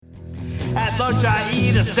lunch, I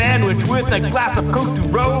eat a sandwich with a glass of Coke to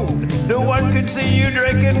roll. No one can see you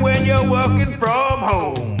drinking when you're working from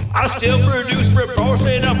home. I still produce reports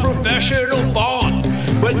in a professional font,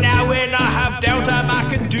 but now when I have downtime,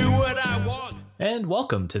 I can do what I want. And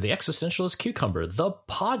welcome to the Existentialist Cucumber, the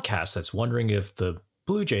podcast that's wondering if the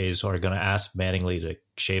Blue Jays are going to ask Mattingly to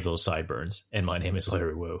shave those sideburns. And my name is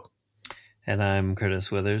Larry Wu. And I'm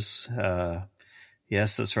Curtis Withers.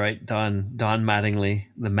 Yes, that's right. Don Mattingly,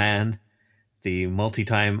 the man, the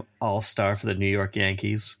multi-time all-star for the New York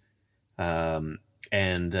Yankees, and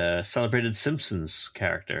celebrated Simpsons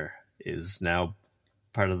character, is now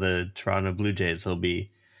part of the Toronto Blue Jays. He'll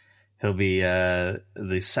be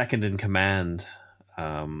the second in command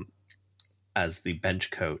as the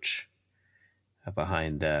bench coach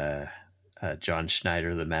behind John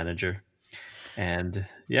Schneider, the manager. And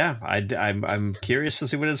yeah, I'm curious to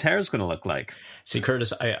see what his hair is going to look like. See,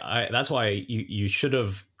 Curtis, I that's why you should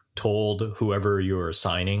have told whoever you were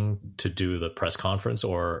signing to do the press conference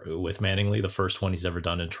or with Mattingly, the first one he's ever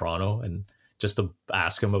done in Toronto, and just to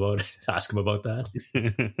ask him about that.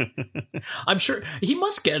 I'm sure he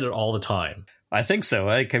must get it all the time. I think so.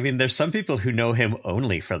 I mean, there's some people who know him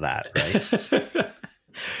only for that, right?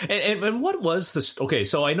 and what was this? Okay,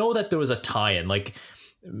 so I know that there was a tie-in, like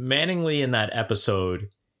Mattingly in that episode.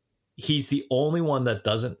 He's the only one that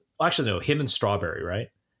doesn't. Actually, no, him and Strawberry, right?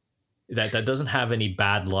 That doesn't have any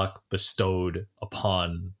bad luck bestowed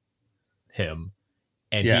upon him,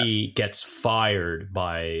 and he gets fired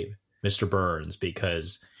by Mr. Burns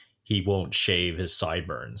because he won't shave his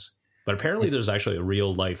sideburns. But apparently, there's actually a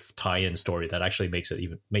real life tie-in story that actually makes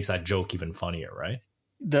that joke even funnier, right?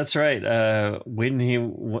 That's right. There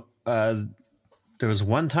was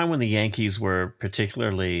one time when the Yankees were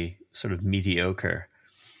particularly sort of mediocre,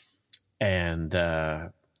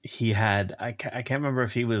 and he had I can't remember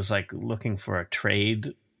if he was like looking for a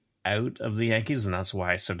trade out of the Yankees, and that's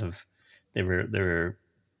why sort of they were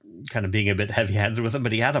kind of being a bit heavy-handed with him.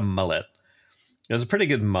 But he had a mullet. It was a pretty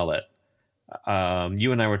good mullet.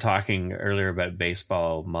 You and I were talking earlier about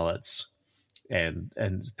baseball mullets, and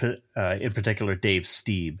in particular Dave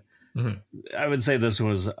Stieb. Mm-hmm. I would say this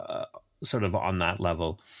was sort of on that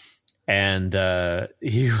level, and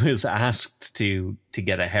he was asked to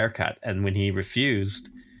get a haircut, and when he refused,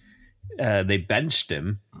 they benched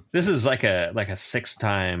him. This is like a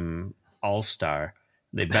 6-time all-star.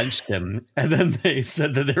 They benched him, and then they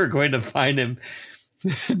said that they were going to fine him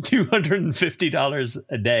 $250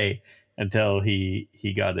 a day until he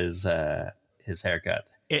got his haircut.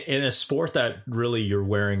 In a sport that really you're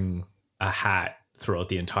wearing a hat throughout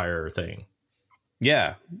the entire thing.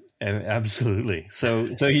 Yeah, absolutely. So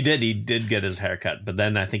he did get his haircut, but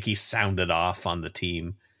then I think he sounded off on the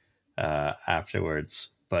team afterwards.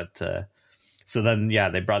 But so then, yeah,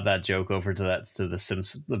 they brought that joke over to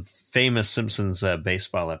the famous Simpsons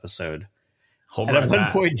baseball episode. Homer and at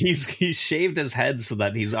one point, he shaved his head so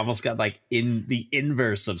that he's almost got like in the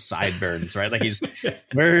inverse of sideburns, right? Like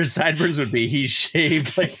where his sideburns would be, he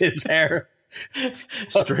shaved like his hair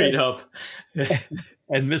straight up.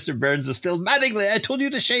 And Mr. Burns is still, Mattingly, I told you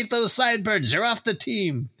to shave those sideburns. You're off the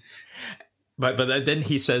team. But then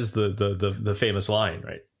he says the famous line,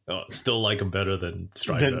 right? Oh, still like him better than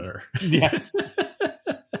Strider. Yeah,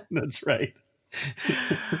 that's right.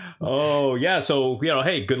 Oh yeah, so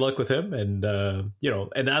hey, good luck with him, and and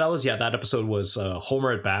that episode was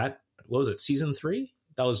Homer at Bat. What was it, season 3?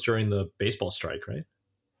 That was during the baseball strike, right?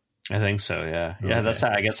 I think so. Yeah, yeah.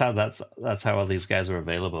 Okay. That's how all these guys were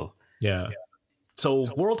available. Yeah. So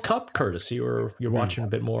World Cup, Curtis, you're watching a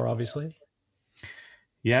bit more, obviously.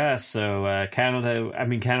 Yeah. So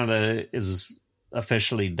Canada is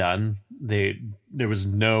officially done. There was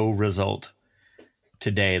no result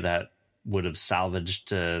today that would have salvaged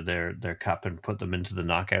their cup and put them into the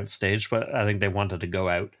knockout stage, but I think they wanted to go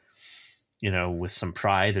out, with some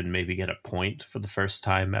pride and maybe get a point for the first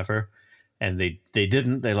time ever, and they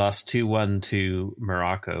didn't. They lost 2-1 to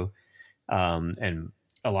Morocco, and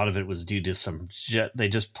a lot of it was due to they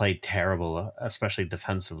just played terrible, especially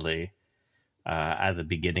defensively, at the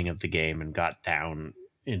beginning of the game, and got down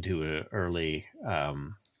into an early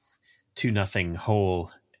 2-0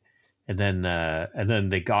 hole. And then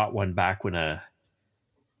they got one back when a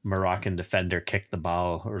Moroccan defender kicked the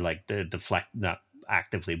ball, or like not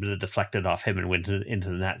actively, but it deflected off him and went into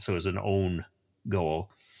the net. So it was an own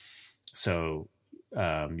goal. So,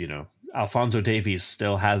 Alphonso Davies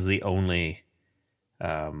still has the only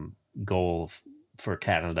goal for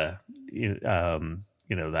Canada.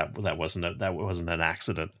 That wasn't an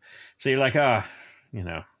accident. So you're like,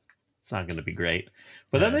 it's not going to be great.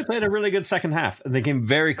 But then they played a really good second half, and they came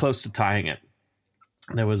very close to tying it.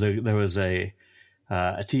 There was a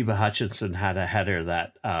Atiba Hutchinson had a header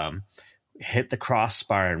that hit the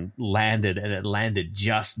crossbar and it landed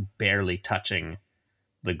just barely touching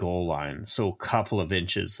the goal line. So a couple of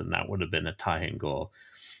inches, and that would have been a tying goal.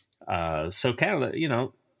 So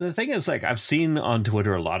Canada, the thing is, like, I've seen on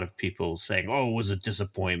Twitter a lot of people saying, "Oh, it was a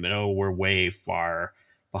disappointment. Oh, we're way far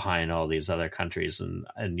behind all these other countries." And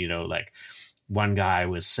like one guy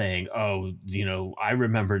was saying, "Oh, I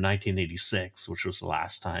remember 1986, which was the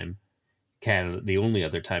last time the only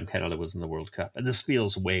other time Canada was in the World Cup, and this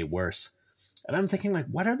feels way worse." And I'm thinking, like,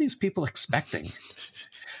 what are these people expecting?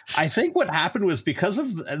 I think what happened was because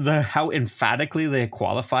of how emphatically they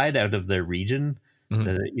qualified out of their region.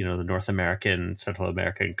 Mm-hmm. The North American, Central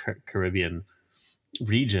American, Caribbean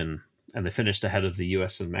region, and they finished ahead of the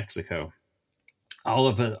U.S. and Mexico. All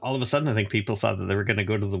of a sudden, I think people thought that they were going to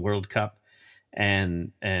go to the World Cup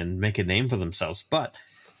and make a name for themselves. But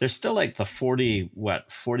they're still like the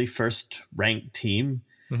 41st ranked team.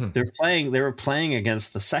 Mm-hmm. They were playing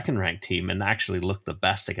against the second ranked team and actually looked the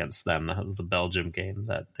best against them. That was the Belgium game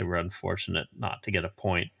that they were unfortunate not to get a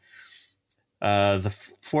point. The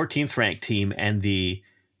 14th ranked team and the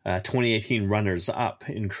 2018 runners up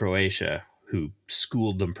in Croatia, who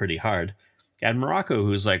schooled them pretty hard, and Morocco,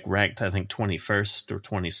 who's like ranked, I think, 21st or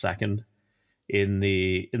 22nd in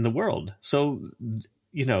the world. So,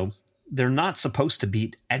 they're not supposed to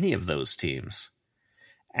beat any of those teams.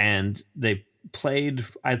 And they played,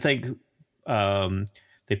 I think,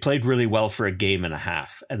 they played really well for a game and a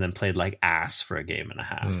half, and then played like ass for a game and a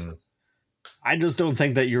half. I just don't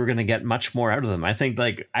think that you're going to get much more out of them. I think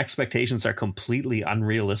like expectations are completely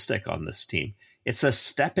unrealistic on this team. It's a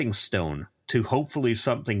stepping stone to hopefully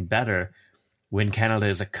something better when Canada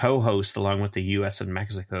is a co-host along with the US and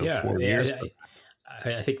Mexico 4 years.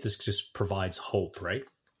 I think this just provides hope, right?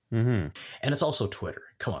 Mm-hmm. And it's also Twitter.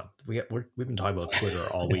 Come on, we've been talking about Twitter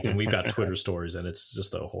all week, and we've got Twitter stories, and it's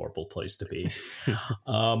just a horrible place to be.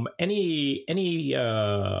 Any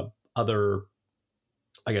other,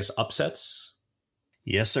 I guess, upsets?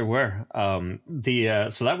 Yes, there were. So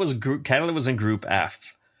that was Canada was in Group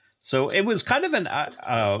F. So it was kind of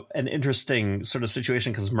an interesting sort of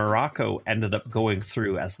situation because Morocco ended up going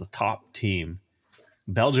through as the top team.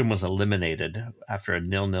 Belgium was eliminated after a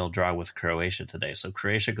 0-0 draw with Croatia today. So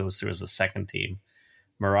Croatia goes through as the second team.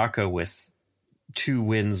 Morocco, with 2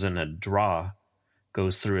 wins and a draw,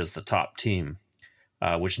 goes through as the top team,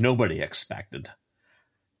 which nobody expected.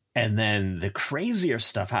 And then the crazier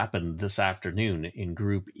stuff happened this afternoon in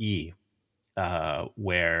Group E,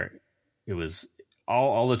 where it was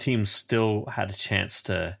all the teams still had a chance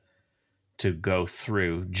to go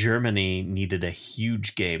through. Germany needed a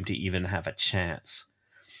huge game to even have a chance.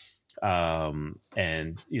 And,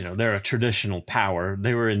 they're a traditional power.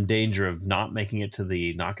 They were in danger of not making it to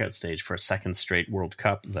the knockout stage for a second straight World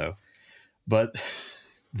Cup, though. But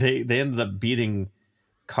they ended up beating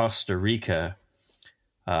Costa Rica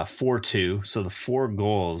 4-2, so the 4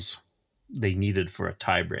 goals they needed for a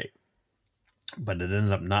tiebreak. But it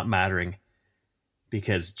ended up not mattering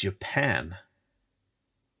because Japan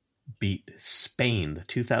beat Spain, the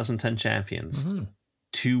 2010 champions,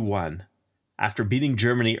 2-1 after beating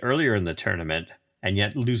Germany earlier in the tournament and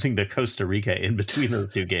yet losing to Costa Rica in between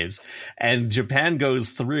those 2 games. And Japan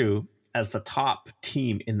goes through as the top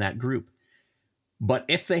team in that group. But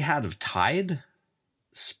if they had have tied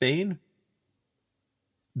Spain,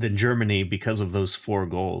 then Germany, because of those 4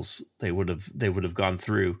 goals, they would have gone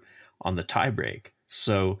through on the tiebreak.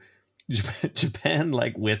 So Japan,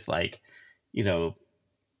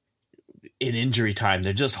 in injury time,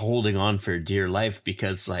 they're just holding on for dear life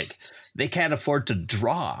because they can't afford to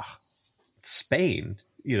draw Spain.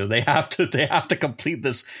 They have to complete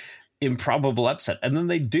this improbable upset, and then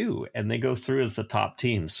they do, and they go through as the top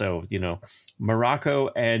team. So Morocco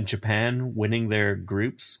and Japan winning their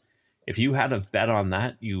groups. If you had a bet on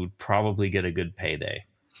that, you would probably get a good payday.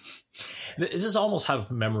 This is almost have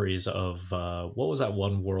memories of what was that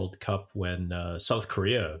one World Cup when South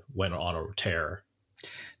Korea went on a tear?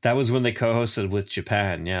 That was when they co-hosted with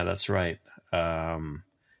Japan. Yeah, that's right. I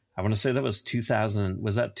want to say that was 2000.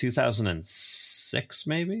 Was that 2006?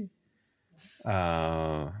 Maybe.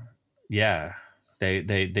 Yeah, they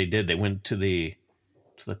did. They went to the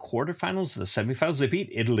quarterfinals, the semifinals. They beat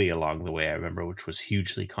Italy along the way, I remember, which was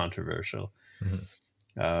hugely controversial.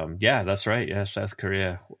 Mm-hmm. Yeah, that's right. Yeah, South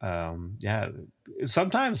Korea. Yeah,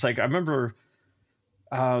 sometimes I remember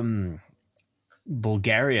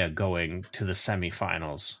Bulgaria going to the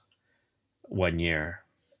semifinals one year,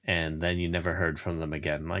 and then you never heard from them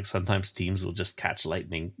again. Sometimes teams will just catch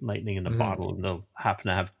lightning in a bottle, and they'll happen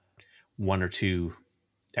to have 1 or 2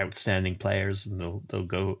 outstanding players, and they'll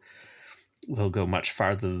go much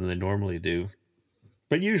farther than they normally do.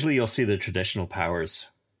 but usually you'll see the traditional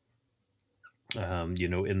powers,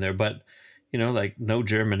 in there. But like no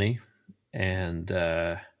Germany, and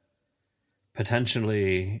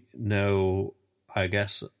potentially no, I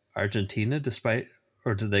guess, Argentina.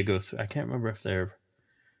 Or did they go through? I can't remember if they're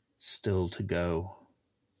still to go.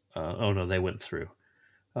 Oh no, they went through.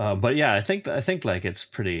 But yeah, I think like it's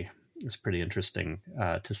pretty interesting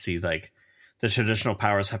to see like the traditional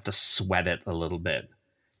powers have to sweat it a little bit,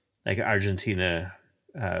 like Argentina,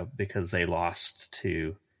 because they lost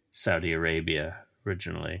to Saudi Arabia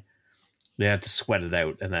originally. They had to sweat it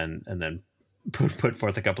out and then put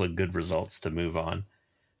forth a couple of good results to move on.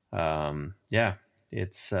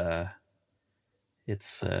 It's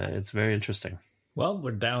very interesting. Well,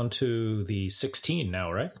 we're down to the 16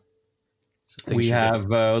 now, right? So we have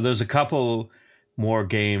there's a couple more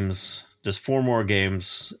games. There's 4 more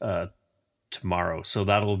games tomorrow, so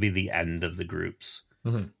that'll be the end of the groups.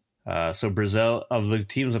 Mm-hmm. So Brazil, of the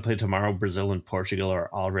teams that play tomorrow, Brazil and Portugal are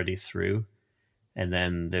already through, and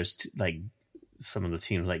then there's like some of the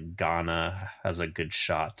teams like Ghana has a good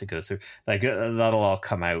shot to go through. Like that'll all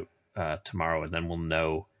come out tomorrow, and then we'll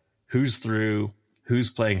know who's through, who's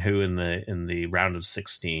playing who in the round of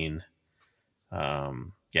 16.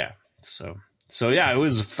 So yeah, it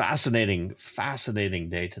was a fascinating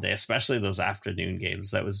day today, especially those afternoon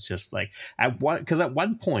games. That was just like at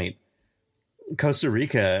one point, Costa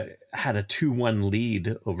Rica had a 2-1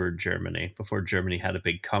 lead over Germany before Germany had a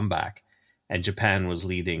big comeback, and Japan was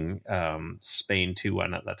leading Spain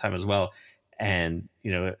 2-1 at that time as well. And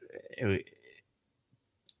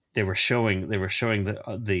they were showing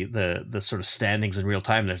the sort of standings in real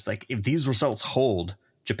time. There's like, if these results hold,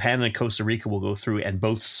 Japan and Costa Rica will go through, and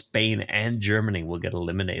both Spain and Germany will get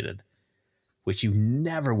eliminated, which you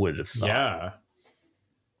never would have thought. Yeah.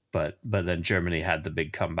 But then Germany had the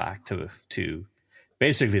big comeback to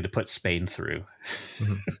basically to put Spain through.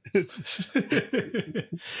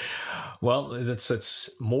 Well,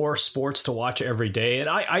 it's more sports to watch every day, and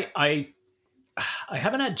I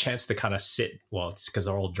haven't had a chance to kind of sit. Well, it's because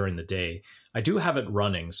they're all during the day. I do have it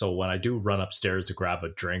running, so when I do run upstairs to grab a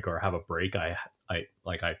drink or have a break, I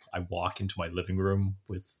walk into my living room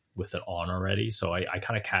with it on already, so I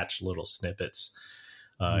kind of catch little snippets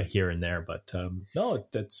here and there. But no,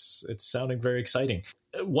 it's sounding very exciting.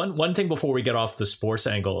 One thing before we get off the sports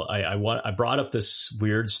angle, I brought up this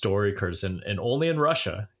weird story, Curtis, and only in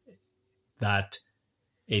Russia that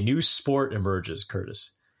a new sport emerges,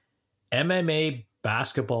 Curtis. MMA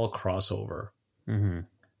basketball crossover. Mm-hmm.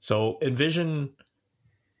 So envision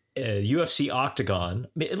a UFC octagon.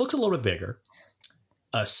 It looks a little bit bigger.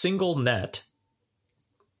 A single net,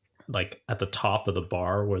 like at the top of the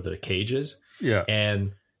bar where the cage is. Yeah.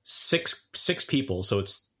 And six people. So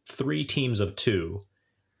it's 3 teams of 2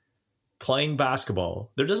 playing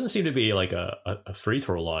basketball. There doesn't seem to be like a free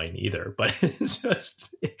throw line either, but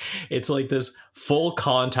it's like this full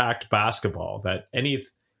contact basketball that any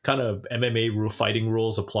kind of MMA fighting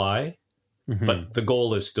rules apply. Mm-hmm. But the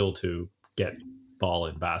goal is still to get ball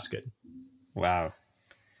in basket. Wow.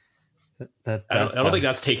 I don't think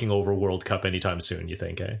that's taking over World Cup anytime soon, you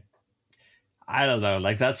think, eh? I don't know.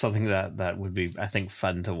 Like, that's something that would be, I think,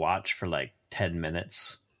 fun to watch for like 10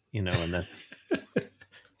 minutes, and then...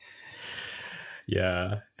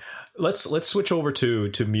 Yeah. Let's switch over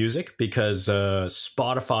to music, because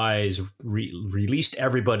Spotify's released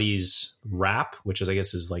everybody's rap, which I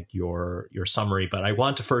guess is like your summary. But I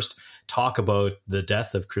want to first talk about the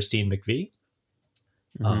death of Christine McVie,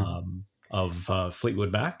 mm-hmm. Of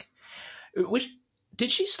Fleetwood Mac. Which, did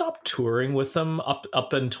she stop touring with them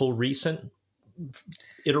up until recent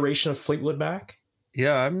iteration of Fleetwood Mac?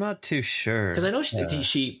 Yeah, I'm not too sure, because I know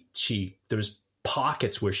she there's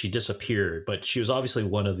pockets where she disappeared, but she was obviously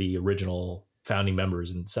one of the original founding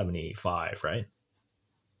members in 1975, right?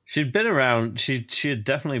 She'd been around. She had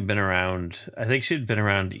definitely been around. I think she'd been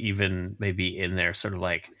around even maybe in their sort of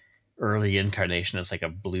like early incarnation as like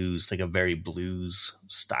a very blues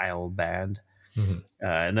style band. Mm-hmm.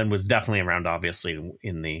 And then was definitely around, obviously,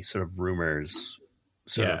 in the sort of Rumors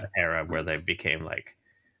sort of era where they became like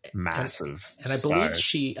massive. And I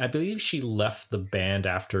believe she left the band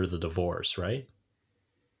after the divorce, right?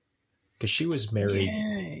 Because she was married.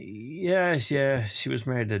 Yeah. She was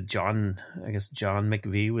married to John. I guess John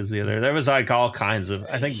McVie was the other. There was like all kinds of.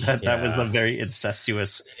 I think that was a very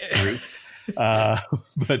incestuous group.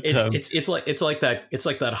 But it's like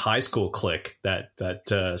that high school clique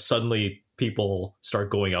that suddenly people start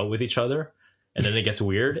going out with each other, and then it gets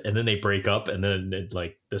weird, and then they break up, and then it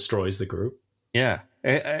like destroys the group. Yeah,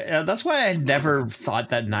 that's why I never thought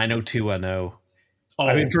that 90210.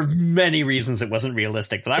 I mean, for many reasons, it wasn't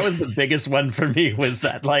realistic, but that was the biggest one for me. Was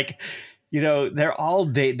that like they're all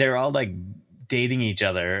like dating each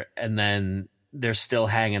other, and then they're still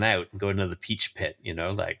hanging out and going to the peach pit.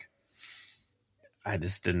 Like I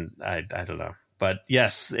just didn't. I don't know. But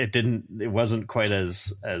yes, it wasn't quite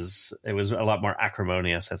as it was a lot more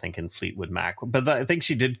acrimonious, I think, in Fleetwood Mac. But I think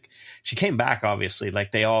she came back, obviously.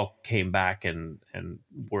 Like they all came back and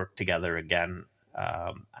worked together again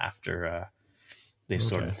after they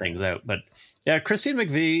sorted things out. But yeah, Christine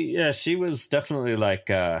McVie, yeah, she was definitely like,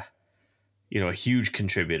 a huge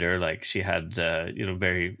contributor. Like she had,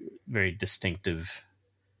 very, very distinctive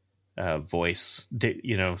voice,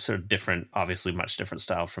 sort of different, obviously much different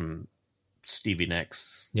style from Stevie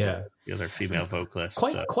Nicks, the other female vocalist,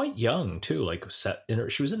 quite young too. Like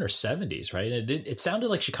she was in her 70s, right? And it sounded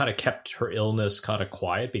like she kind of kept her illness kind of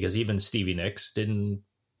quiet, because even Stevie Nicks didn't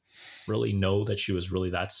really know that she was really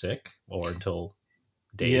that sick, or until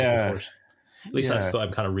days before. At least that's what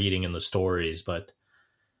I'm kind of reading in the stories. But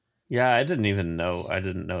yeah, I didn't know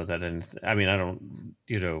that anything. I mean, I don't,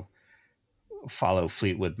 follow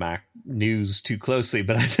Fleetwood Mac news too closely,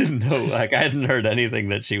 but I didn't know, like I hadn't heard anything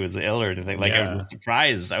that she was ill or anything. Like I was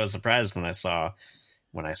surprised when I sort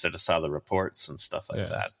of saw the reports and stuff like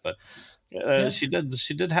that. But she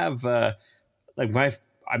did have I'm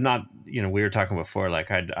not, we were talking before,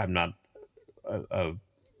 like I'm not a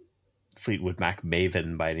Fleetwood Mac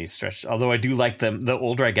maven by any stretch, although I do like them. The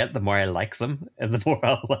older I get, the more I like them, and the more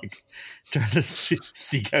I'll like try to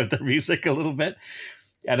seek out their music a little bit.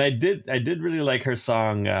 And I did really like her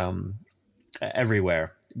song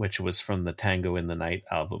Everywhere, which was from the Tango in the Night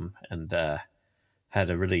album, and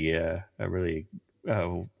had a really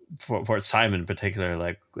for Simon in particular,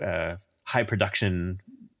 like high production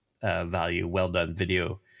value, well done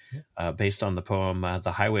video based on the poem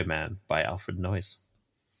The Highwayman by Alfred Noyes.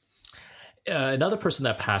 Another person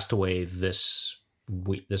that passed away this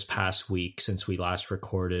past week since we last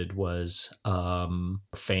recorded was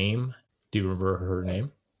Fame. Do you remember her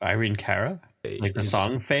name? Irene Cara? Like the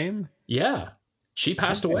song Fame? Yeah. She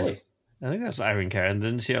passed away. I think that's Irene Cara. And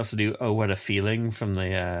didn't she also do Oh What a Feeling from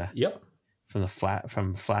the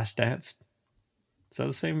from Flashdance? Is that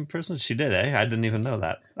the same person? She did, eh? I didn't even know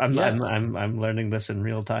that. I'm learning this in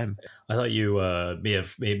real time. I thought you may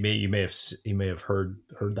have heard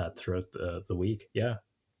that throughout the week. Yeah.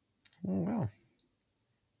 Oh wow.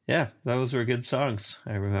 Yeah, those were good songs.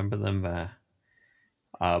 I remember them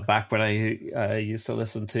back when I used to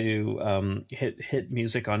listen to hit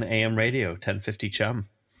music on AM radio, 1050 Chum.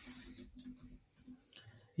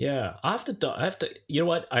 Yeah, I have to. You know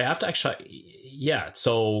what? I have to actually. Yeah,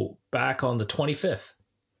 so back on the 25th.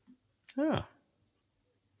 Oh.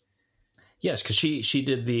 Yes, because she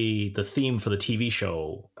did the theme for the TV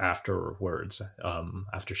show afterwards.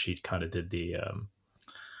 After she kind of did the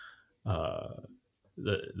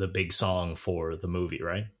big song for the movie,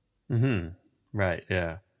 right? Mm-hmm. Right.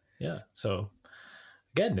 Yeah. Yeah. So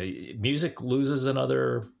again, music loses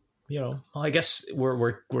another. I guess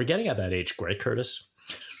we're getting at that age, right, Curtis?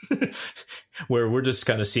 Where we're just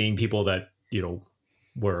kind of seeing people that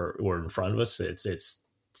were in front of us. It's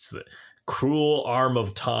the cruel arm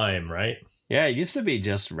of time, right? Yeah, it used to be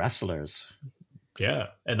just wrestlers. Yeah,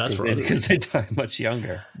 and that's because they die much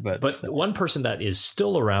younger. But one person that is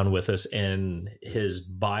still around with us, and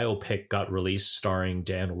his biopic got released starring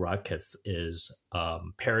Dan Radcliffe, is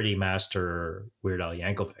parody master Weird Al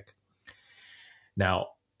Yankovic. Now,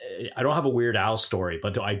 I don't have a Weird Al story,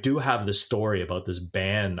 but I do have this story about this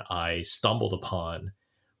band I stumbled upon,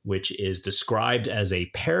 which is described as a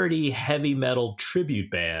parody heavy metal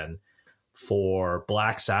tribute band for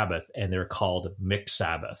Black Sabbath, and they're called Mix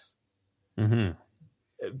Sabbath. Mm-hmm.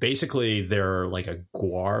 Basically, they're like a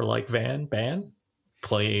Gwar-like band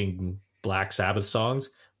playing Black Sabbath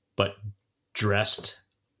songs, but dressed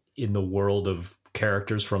in the world of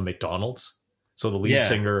characters from McDonald's. So the lead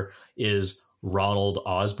singer is Ronald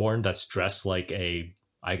Osborne, that's dressed like a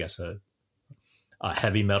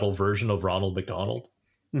heavy metal version of Ronald McDonald.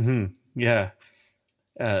 Mm-hmm. Yeah.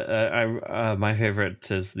 My favorite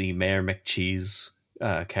is the Mayor McCheese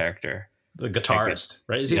character. The guitarist,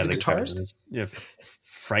 right? Is he the guitarist? Yeah,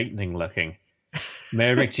 frightening looking.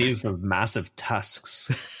 Mayor McCheese with massive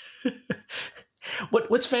tusks.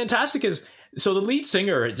 What's fantastic is, so the lead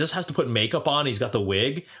singer just has to put makeup on. He's got the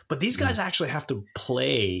wig, but these guys actually have to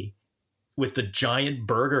play with the giant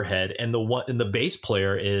burger head, and the bass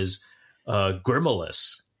player is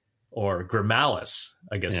Grimalis or Grimalis,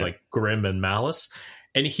 I guess, like Grim and Malice,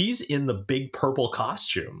 and he's in the big purple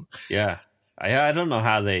costume. Yeah. I don't know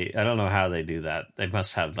how they do that. They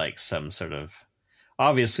must have like some sort of,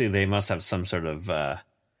 obviously they must have some sort of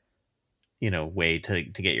way to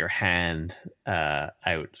get your hand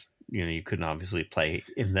out you couldn't obviously play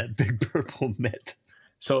in that Big Purple mitt.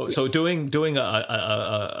 So doing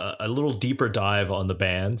a little deeper dive on the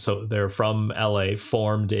band. So they're from LA,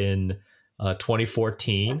 formed in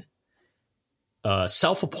 2014.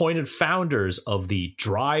 Self-appointed founders of the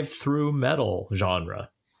drive-through metal genre.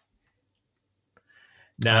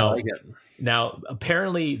 Now,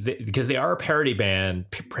 apparently, because they are a parody band,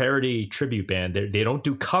 parody tribute band, they don't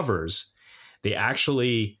do covers. They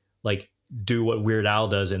actually like do what Weird Al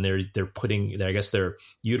does, and they're putting, I guess they're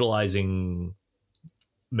utilizing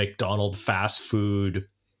McDonald's fast food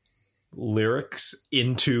lyrics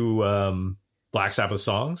into Black Sabbath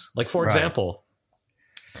songs. Like, for example,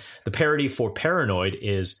 the parody for Paranoid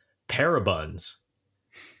is Parabuns.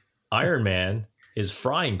 Iron Man is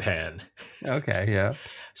Frying Pan. Okay, yeah.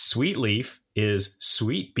 Sweet Leaf is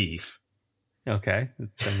Sweet Beef. Okay,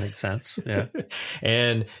 that makes sense. Yeah.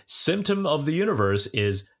 And Symptom of the Universe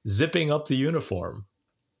is Zipping Up the Uniform.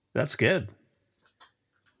 That's good.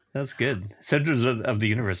 That's good. Symptoms of the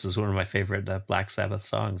Universe is one of my favorite Black Sabbath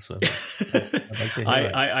songs. So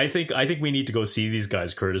I think we need to go see these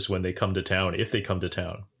guys, Curtis, when they come to town, if they come to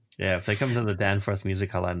town. Yeah, if they come to the Danforth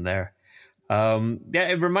Music Hall, I'm there. Yeah,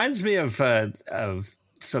 it reminds me of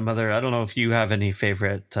some other. I don't know if you have any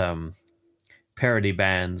favorite parody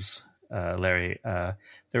bands, Larry.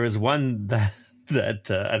 There was one that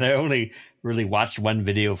and I only really watched one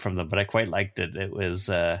video from them, but I quite liked it. It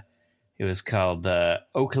was called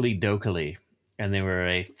Oakley Dokley, and they were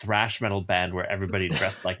a thrash metal band where everybody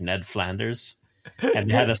dressed like Ned Flanders. And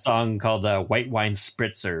they had a song called White Wine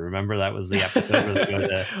Spritzer. Remember, that was the episode where they go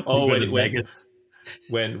to Vegas.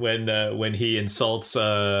 When he insults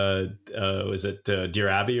was it Dear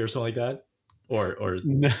Abby or something like that, or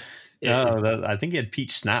no, I think he had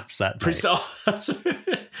peach snaps that night.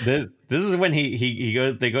 This is when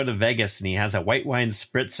they go to Vegas and he has a white wine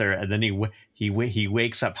spritzer, and then he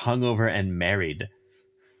wakes up hungover and married.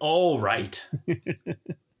 Oh, right.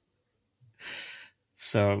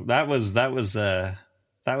 So that was a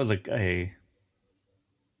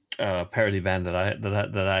parody band that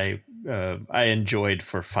I enjoyed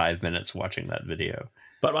for 5 minutes watching that video.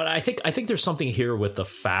 But I think there's something here with the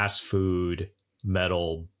fast food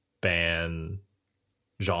metal band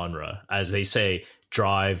genre, as they say,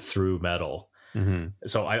 drive through metal. Mm-hmm.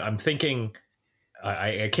 So I'm thinking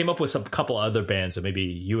I came up with a couple other bands that maybe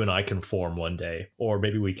you and I can form one day, or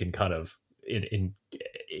maybe we can kind of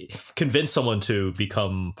convince someone to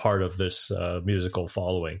become part of this musical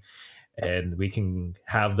following, and we can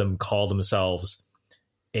have them call themselves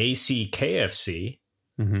ACKFC.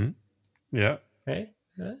 Mm-hmm. Yeah. Okay.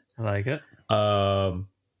 I like it.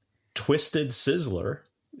 Twisted Sizzler.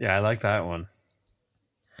 Yeah, I like that one.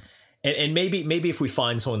 And maybe if we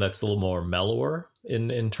find someone that's a little more mellower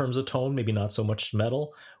in terms of tone, maybe not so much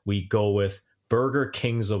metal, we go with Burger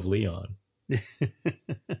Kings of Leon.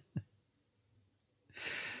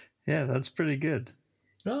 Yeah, that's pretty good.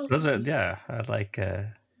 Well, yeah, I like.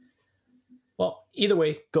 Well, either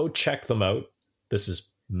way, go check them out. This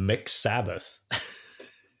is Mick Sabbath.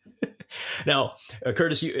 Now,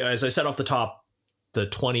 Curtis, as I said off the top, the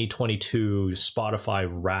 2022 Spotify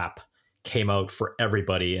Wrap came out for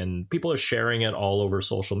everybody, and people are sharing it all over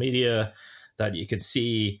social media. That you can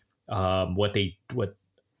see what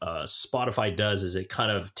Spotify does is it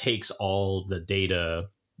kind of takes all the data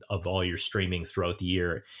of all your streaming throughout the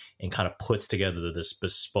year and kind of puts together this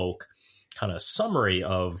bespoke kind of summary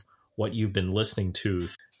of what you've been listening to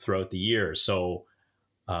throughout the year. So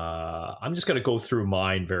I'm just going to go through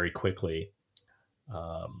mine very quickly.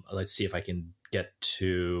 Let's see if I can get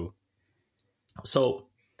to. So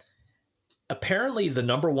apparently the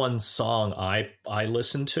number one song I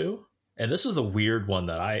listened to, and this is the weird one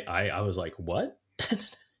that I was like, what?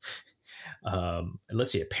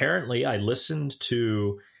 Let's see. Apparently I listened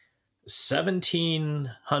to about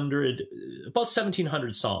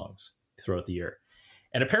 1,700 songs throughout the year.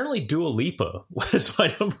 And apparently Dua Lipa was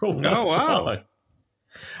my number one song.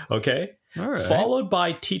 Okay. All right. Followed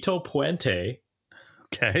by Tito Puente.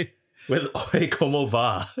 Okay. With Oye Como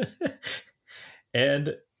Va.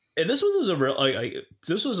 and this was a real,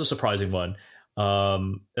 this was a surprising one.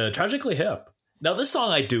 Tragically Hip. Now this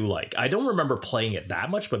song I do like. I don't remember playing it that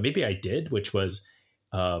much, but maybe I did, which was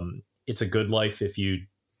It's a Good Life If You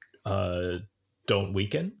Don't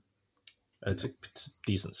Weaken. It's a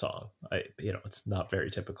decent song. It's not very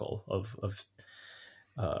typical of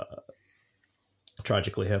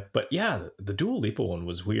Tragically Hip, but yeah, the Dua Lipa one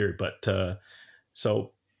was weird. But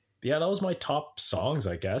so yeah, that was my top songs,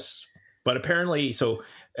 I guess. But apparently,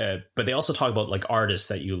 but they also talk about like artists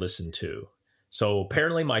that you listen to. So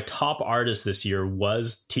apparently, my top artist this year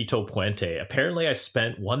was Tito Puente. Apparently, I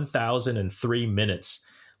spent 1,003 minutes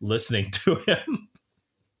listening to him.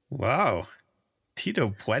 Wow. Tito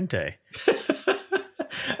Puente.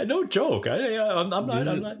 No joke. I'm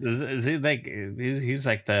not. Is he like he's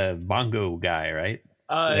like the bongo guy, right?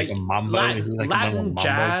 Like a mambo, Latin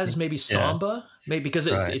jazz, maybe Yeah. samba, maybe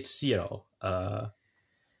because Right. it's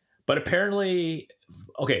but apparently,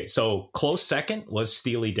 okay. So close second was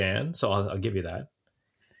Steely Dan, so I'll give you that.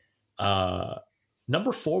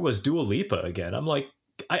 Number 4 was Dua Lipa again. I'm like,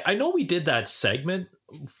 I know we did that segment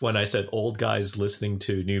when I said old guys listening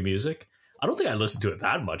to new music. I don't think I listened to it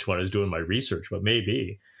that much when I was doing my research, but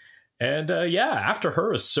maybe. And after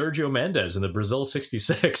her is Sergio Mendes in the Brazil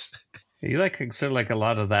 66. You like sort of like a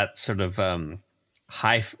lot of that sort of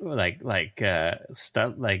high like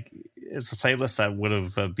stuff. Like it's a playlist that would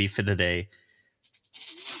have befitted a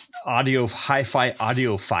hi-fi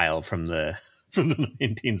audio file from the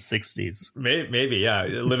 1960s. Maybe, yeah.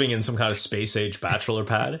 Living in some kind of space age bachelor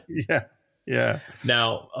pad. Yeah.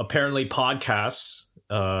 Now, apparently podcasts,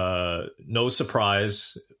 no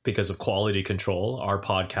surprise because of quality control, our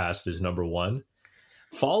podcast is number 1.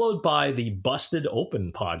 Followed by the Busted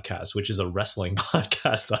Open podcast, which is a wrestling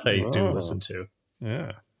podcast that I do listen to.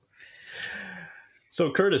 Yeah.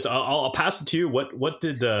 So, Curtis, I'll pass it to you. What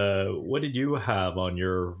did you have on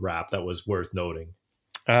your wrap that was worth noting?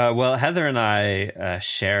 Well, Heather and I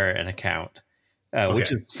share an account,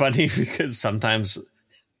 which is funny because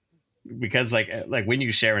like when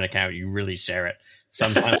you share an account, you really share it.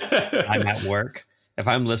 Sometimes I'm at work. If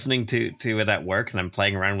I'm listening to it at work and I'm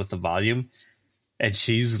playing around with the volume, and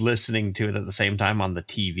she's listening to it at the same time on the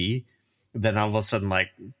TV, then all of a sudden, like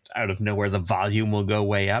out of nowhere, the volume will go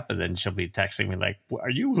way up, and then she'll be texting me like,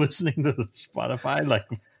 "Are you listening to the Spotify? Like,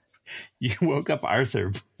 you woke up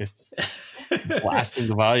Arthur blasting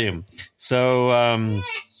the volume." So,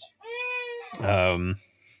 can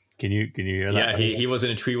you hear that? Yeah, he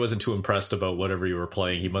wasn't too impressed about whatever you were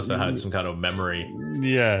playing. He must have had some kind of memory.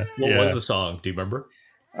 Yeah. What was the song? Do you remember?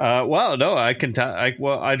 Well, no, I can tell. I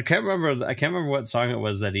can't remember. I can't remember what song it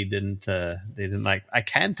was that they didn't like. I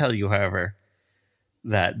can tell you, however,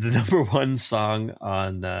 that the number 1 song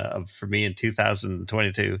on for me in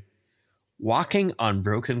 2022, "Walking on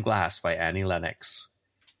Broken Glass" by Annie Lennox.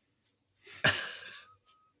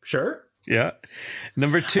 Sure. Yeah.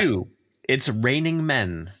 Number 2, "It's Raining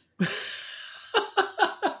Men."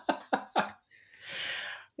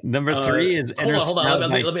 Number 3 is hold on. Let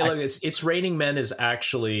me. It's Raining Men is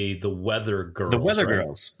actually the Weather Girls. The Weather right?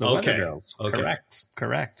 Girls. The Weather Girls. Okay.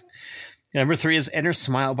 Correct. Number 3 is "Inner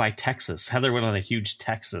Smile" by Texas. Heather went on a huge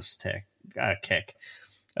Texas kick.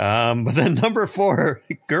 But then number 4,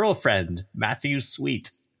 "Girlfriend," Matthew Sweet.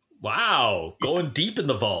 Wow, going deep in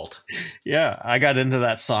the vault. Yeah, I got into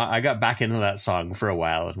that song. I got back into that song for a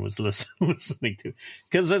while and was listening to,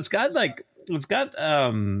 because it's got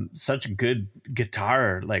such good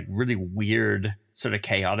guitar, like really weird, sort of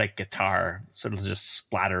chaotic guitar, sort of just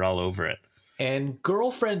splattered all over it. And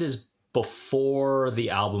 "Girlfriend" is before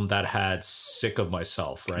the album that had "Sick of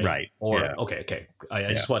Myself," right? Right. Or yeah. okay.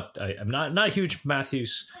 I'm not a huge Matthew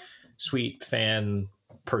Sweet fan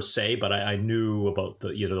per se, but I knew about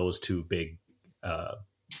those two big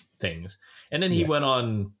things. And then he went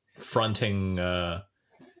on fronting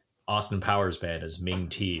Austin Powers band as Ming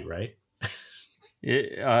T, right?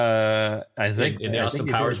 I think in the Austin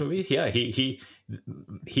Powers movie, yeah, he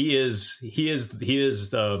is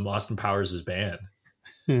Austin Powers' band.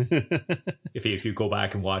 if you go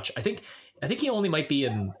back and watch, I think he only might be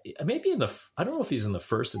maybe in the, I don't know if he's in the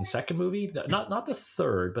first and second movie, not the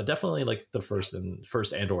third, but definitely like the first and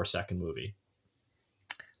or second movie.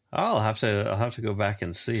 I'll have to go back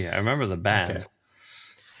and see. I remember the band. Okay.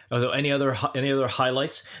 So any other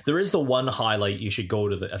highlights? There is the one highlight you should go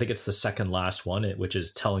to. I think it's the second last one, top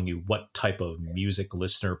is telling you what type of music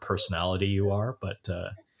listener personality you are. But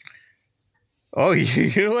oh,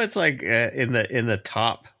 you know what's like in the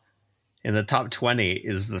top 20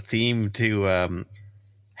 is the theme to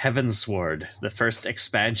Heavensward, the first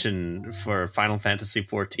expansion for Final Fantasy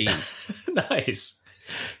XIV. Nice.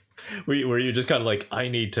 Were you just kind of like, I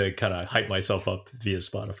need to kind of hype myself up via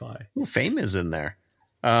Spotify? Ooh, Fame is in there.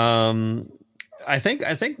 I think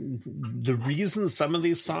the reason some of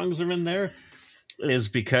these songs are in there is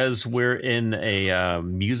because we're in a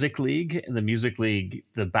music league. In the music league,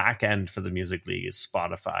 the back end for the music league is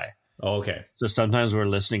Spotify. Oh, okay. So sometimes we're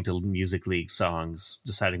listening to music league songs,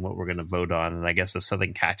 deciding what we're going to vote on, and I guess if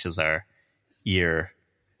something catches our ear,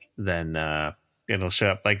 then it'll show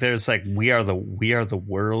up. Like there's like We Are the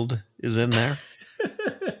World is in there.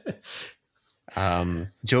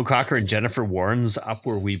 Joe Cocker and Jennifer Warren's "Up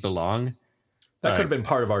Where We Belong." That could have been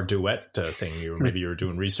part of our duet thing. Maybe you were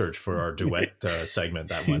doing research for our duet segment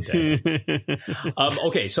that one day.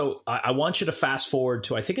 Okay, so I want you to fast forward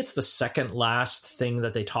to, I think it's the second last thing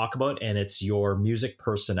that they talk about, and it's your music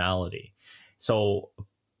personality. So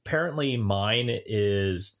apparently mine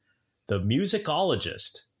is the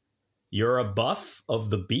musicologist. You're a buff of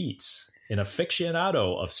the beats, an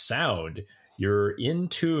aficionado of sound. You're in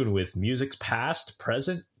tune with music's past,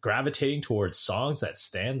 present, gravitating towards songs that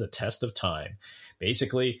stand the test of time.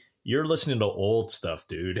 Basically, you're listening to old stuff,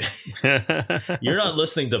 dude. You're not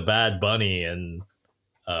listening to Bad Bunny and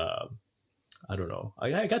I don't know.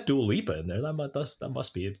 I got Dua Lipa in there. That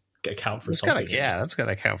must be account for something. That's got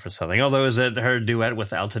to account for something. Although, is it her duet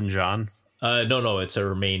with Elton John? No, it's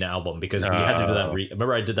her main album because we had to do that.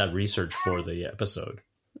 Remember, I did that research for the episode.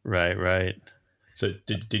 Right. So,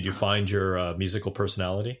 did you find your musical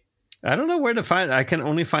personality? I don't know where to find. I can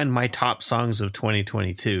only find my top songs of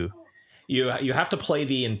 2022. You have to play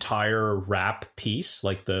the entire rap piece,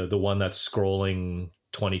 like the one that's scrolling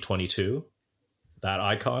 2022, that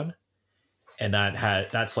icon, and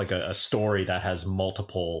that's like a story that has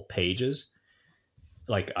multiple pages,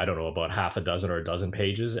 like I don't know, about half a dozen or a dozen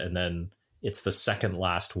pages, and then it's the second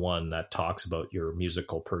last one that talks about your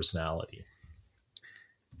musical personality.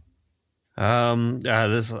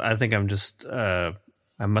 This I think I'm just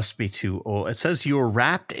I must be too old. It says your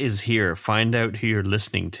Wrapped is here. Find out who you're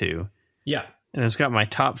listening to. Yeah. And it's got my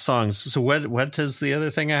top songs. So what is the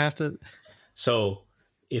other thing I have to? So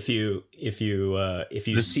if you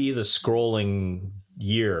see the scrolling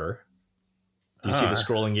year, do you see the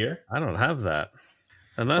scrolling year? I don't have that.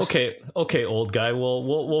 Unless Okay, old guy.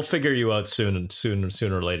 We'll figure you out sooner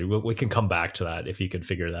or later. We can come back to that if you can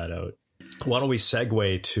figure that out. Why don't we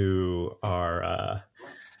segue to our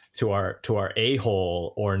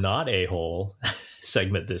a-hole or not a-hole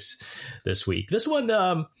segment this week. This one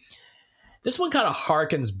kind of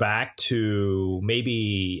harkens back to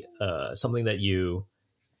maybe something that you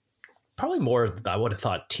probably more, I would have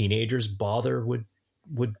thought teenagers would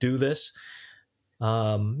do this.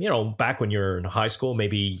 Back when you're in high school,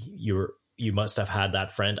 maybe you must have had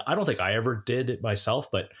that friend. I don't think I ever did it myself,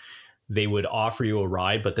 but they would offer you a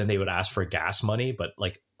ride, but then they would ask for gas money, but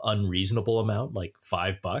like unreasonable amount, like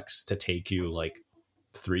 $5 to take you like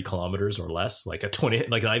 3 kilometers or less, like not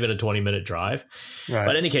even a 20-minute drive. Right.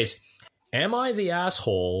 But in any case, am I the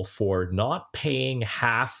asshole for not paying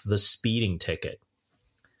half the speeding ticket?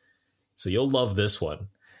 So you'll love this one.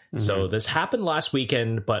 Mm-hmm. So this happened last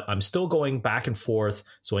weekend, but I'm still going back and forth.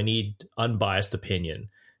 So I need unbiased opinion.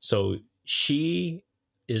 So she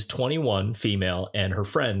is 21, female, and her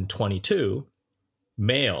friend 22,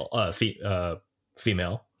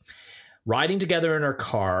 female, riding together in her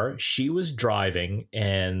car. She was driving,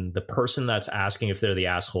 and the person that's asking if they're the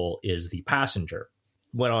asshole is the passenger.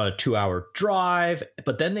 Went on a 2-hour drive,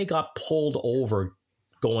 but then they got pulled over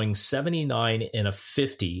going 79 in a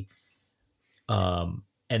 50. And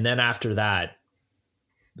then after that,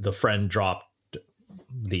 the friend dropped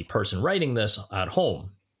the person writing this at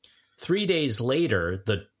home. 3 days later,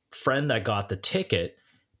 the friend that got the ticket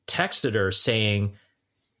texted her saying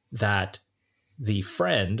that the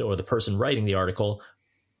friend or the person writing the article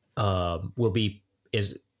will be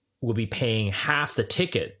paying half the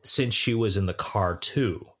ticket since she was in the car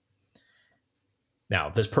too. Now,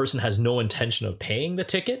 this person has no intention of paying the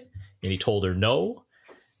ticket, and he told her no.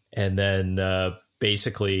 And then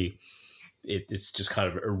basically it's just kind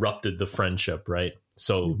of erupted the friendship, right?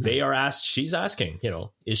 So she's asking,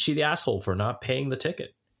 is she the asshole for not paying the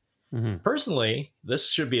ticket? Mm-hmm. Personally, this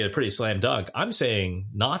should be a pretty slam dunk. I'm saying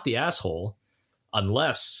not the asshole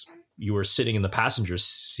unless you were sitting in the passenger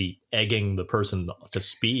seat egging the person to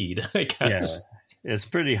speed, I guess. Yeah, it's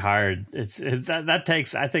pretty hard. That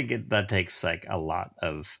takes like a lot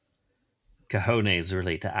of cojones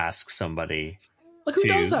really to ask somebody like who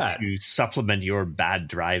does that? To supplement your bad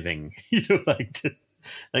driving. That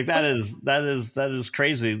is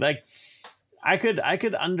crazy. Like I could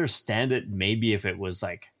understand it maybe if it was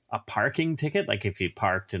like a parking ticket, like if you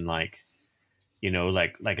parked in like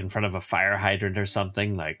in front of a fire hydrant or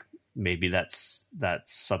something, like maybe that's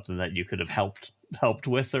something that you could have helped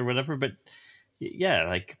with or whatever. But yeah,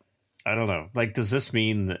 like I don't know. Like, does this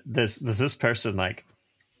mean that does this person like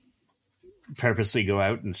purposely go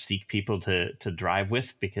out and seek people to drive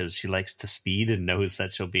with because she likes to speed and knows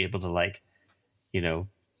that she'll be able to like,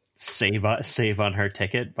 save on her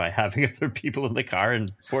ticket by having other people in the car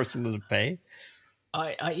and forcing them to pay?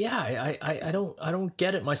 I don't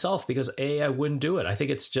get it myself because I wouldn't do it. I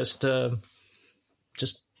think it's just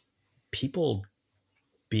people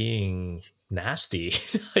being nasty.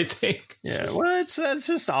 I think. Yeah. Well, it's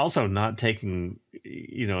just also not taking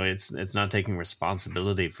it's not taking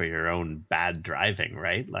responsibility for your own bad driving,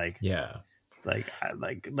 right? Like, Yeah. like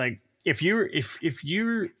if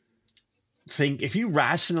you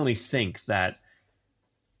rationally think that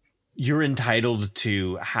you're entitled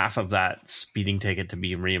to half of that speeding ticket to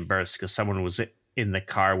be reimbursed because someone was in the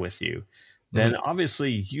car with you, then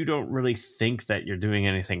obviously you don't really think that you're doing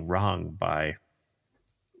anything wrong by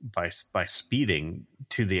speeding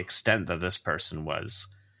to the extent that this person was.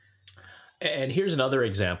 And here's another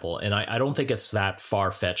example, and I don't think it's that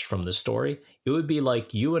far-fetched from the story. It would be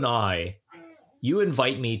like you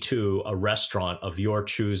invite me to a restaurant of your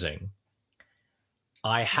choosing.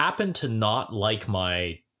 I happen to not like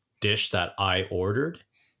my dish that I ordered,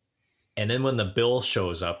 and then when the bill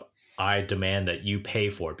shows up, I demand that you pay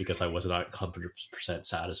for it because I was not 100%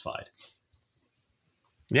 satisfied.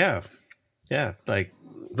 Yeah. Like,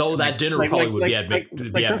 though that dinner probably would be at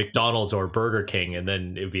McDonald's or Burger King, and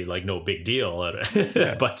then it'd be like no big deal.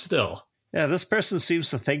 But still. Yeah, this person seems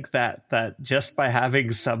to think that just by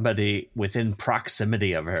having somebody within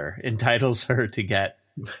proximity of her entitles her to get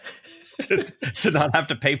to not have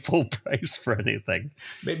to pay full price for anything.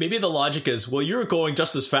 Maybe the logic is, well, you're going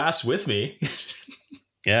just as fast with me.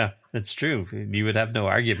 Yeah, it's true. You would have no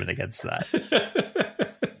argument against that.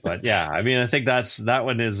 But yeah, I mean, I think that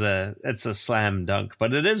one is it's a slam dunk.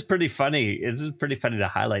 But it is pretty funny. It is pretty funny to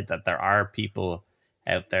highlight that there are people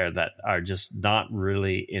out there that are just not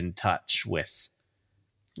really in touch with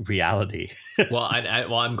reality. Well,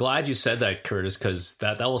 I'm glad you said that, Curtis, because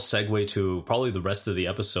that will segue to probably the rest of the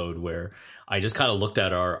episode, where I just kind of looked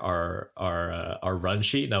at our run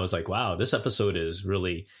sheet and I was like, wow, this episode is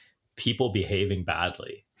really people behaving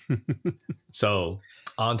badly. So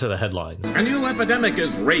on to the headlines. A new epidemic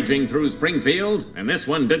is raging through Springfield, and this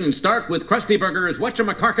one didn't start with Krusty Burger's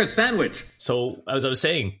whatchamacarcus sandwich. So as I was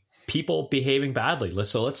saying, people behaving badly. Let's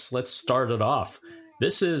start it off.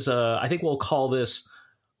 This is I think we'll call this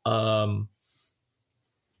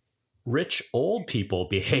rich old people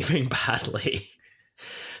behaving badly.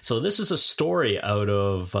 So this is a story out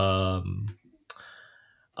of the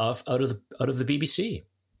BBC.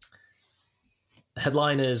 The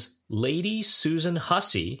headline is Lady Susan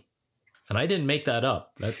Hussey, and I didn't make that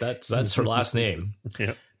up. That's her last name.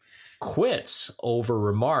 Yep. Quits over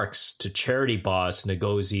remarks to charity boss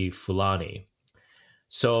Ngozi Fulani.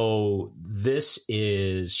 So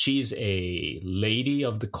she's a lady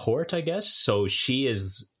of the court, I guess. So she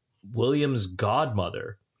is William's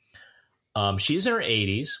godmother. She's in her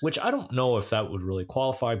 80s, which I don't know if that would really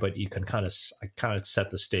qualify, but you can kind of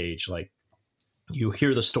set the stage. Like, you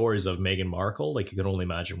hear the stories of Meghan Markle, like you can only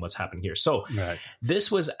imagine what's happening here. So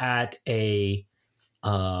This was at I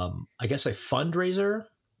guess a fundraiser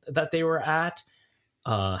that they were at,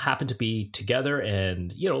 happened to be together,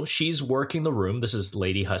 and she's working the room. This is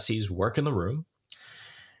Lady Hussey's working the room,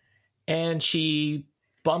 and she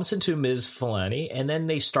bumps into Ms. Fulani, and then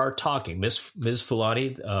they start talking. Ms.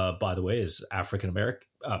 Fulani, by the way, is African American.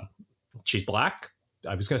 She's black.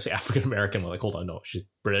 I was going to say African American. Like, hold on, no, she's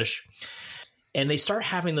British. And they start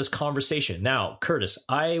having this conversation. Now, Curtis,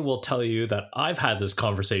 I will tell you that I've had this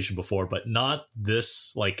conversation before, but not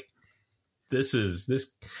this. Like, this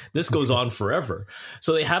goes on forever.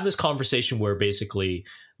 So they have this conversation where basically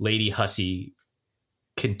Lady Hussey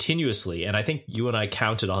continuously, and I think you and I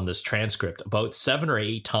counted on this transcript about 7 or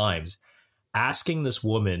 8 times, asking this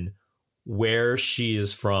woman where she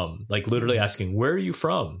is from, like literally asking, where are you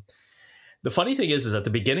from? The funny thing is at the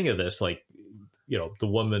beginning of this, like, the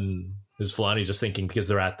woman, Ms. Fulani, just thinking, because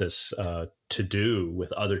they're at this to-do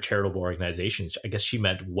with other charitable organizations, I guess she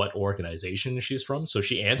meant what organization she's from. So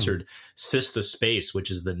she answered Sista Space,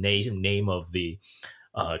 which is the name of the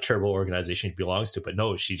charitable organization she belongs to. But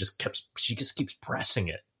no, she just keeps pressing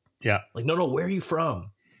it. Yeah. Like, no, where are you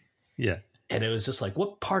from? Yeah. And it was just like,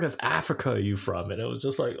 what part of Africa are you from? And it was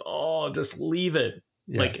just like, oh, just leave it.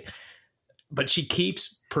 Yeah. Like, but she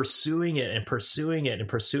keeps pursuing it and pursuing it and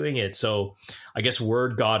pursuing it. So I guess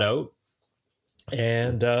word got out,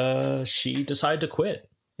 and she decided to quit.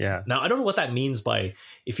 Yeah. Now, I don't know what that means by,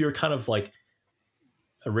 if you're kind of like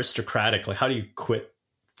aristocratic, like how do you quit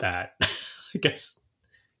that? I guess.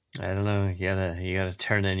 I don't know. You gotta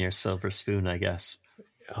turn in your silver spoon, I guess.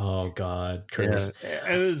 Oh God, Curtis.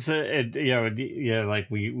 Yeah. It was, like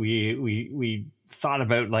we thought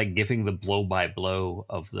about like giving the blow by blow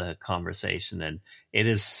of the conversation, and it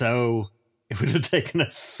would have taken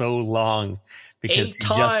us so long because 8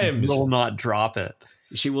 times. Just will not drop it.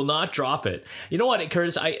 She will not drop it. You know what,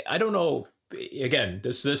 Curtis? I don't know. Again,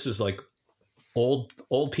 this is like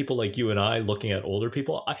old people like you and I looking at older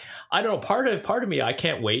people. I don't know. Part of me, I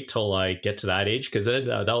can't wait till I get to that age, because then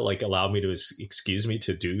that'll like allow me to excuse me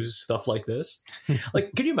to do stuff like this.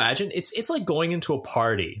 Like, can you imagine? It's like going into a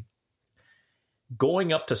party,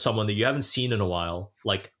 going up to someone that you haven't seen in a while,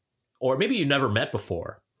 like, or maybe you never met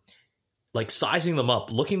before, like sizing them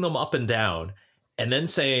up, looking them up and down, and then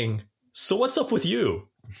saying, "So what's up with you?"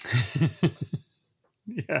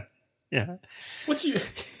 Yeah. What's you?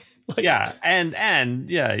 Like, yeah, and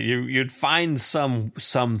yeah, you'd find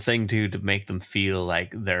something to make them feel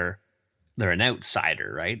like they're an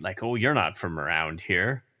outsider, right? Like, oh, you're not from around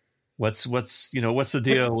here. What's the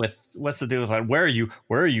deal with like, where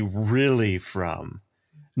are you really from?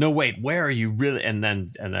 No, wait, where are you really? And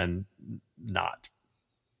then not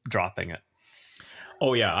dropping it.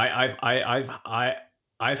 Oh yeah,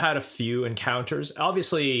 I've had a few encounters.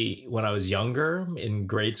 Obviously, when I was younger in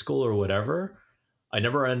grade school or whatever, I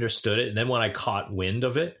never understood it. And then when I caught wind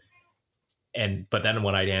of it, but then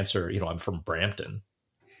when I'd answer, I'm from Brampton,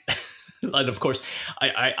 and of course,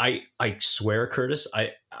 I swear, Curtis,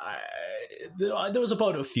 there was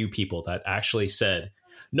about a few people that actually said,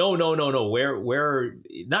 no, where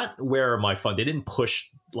am I from? They didn't push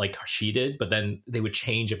like she did, but then they would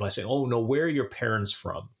change it by saying, oh no, where are your parents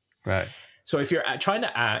from? Right. So if you're trying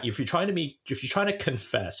to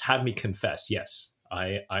confess, have me confess. Yes,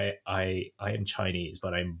 I am Chinese,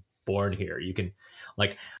 but I'm born here. You can,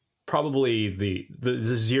 like, probably the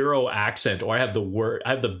zero accent, or I have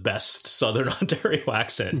the best Southern Ontario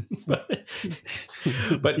accent.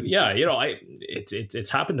 but yeah, it's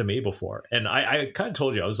happened to me before, and I kind of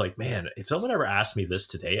told you, I was like, man, if someone ever asked me this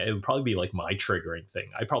today, it would probably be like my triggering thing.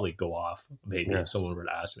 I'd probably go off maybe if someone were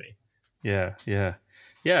to ask me. Yeah.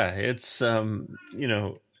 It's and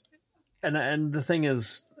the thing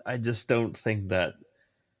is, I just don't think that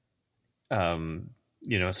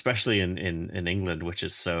especially in England, which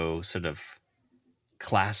is so sort of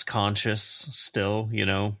class conscious still,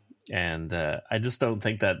 and I just don't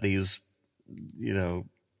think that these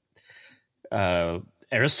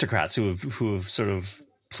aristocrats who have sort of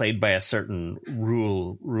played by a certain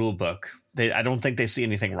rule book, I don't think they see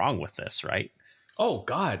anything wrong with this, right? Oh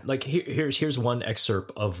God! Like here's one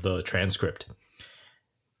excerpt of the transcript.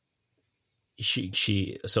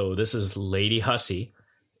 So this is Lady Hussey.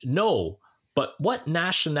 No, but what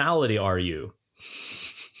nationality are you?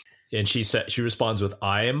 And she responds with,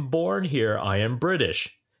 I am born here. I am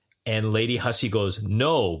British. And Lady Hussey goes,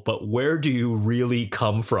 no, but where do you really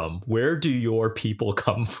come from? Where do your people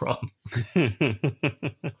come from?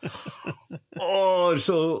 Oh,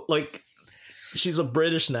 so like, she's a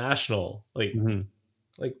British national. Like,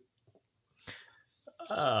 like,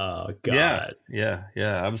 oh God. Yeah,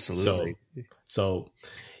 absolutely. So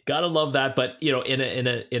gotta love that. But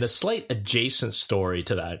in a slight adjacent story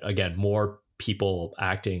to that, again, more people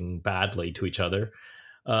acting badly to each other.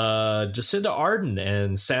 Jacinda Ardern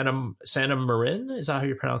and Sanna Marin, is that how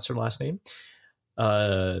you pronounce her last name?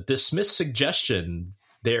 Dismissed suggestion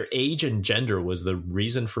their age and gender was the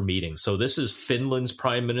reason for meeting. So this is Finland's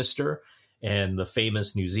prime minister and the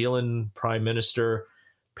famous New Zealand prime minister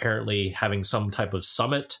apparently having some type of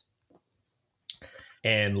summit,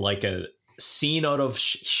 and like a scene out of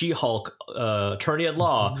She-Hulk, attorney at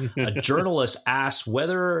law, a journalist asked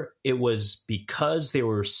whether it was because they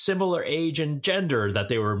were similar age and gender that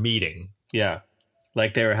they were meeting. Yeah,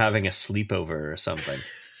 like they were having a sleepover or something.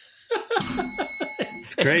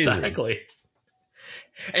 It's crazy. Exactly.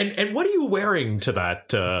 And what are you wearing to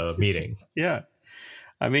that meeting? Yeah.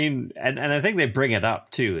 I mean, and I think they bring it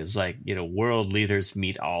up too, is like, world leaders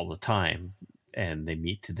meet all the time, and they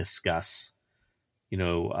meet to discuss,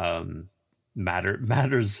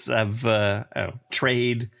 matters of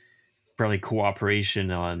trade, probably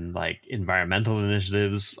cooperation on like environmental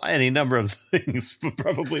initiatives, any number of things, but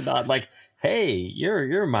probably not like, hey,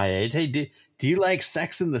 you're my age. Hey, do you like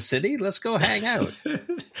Sex in the City? Let's go hang out.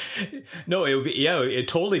 No, it would be, it'd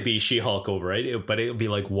totally be She-Hulk over, right? But it would be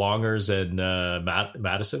like Wongers and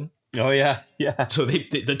Madison. Oh yeah. So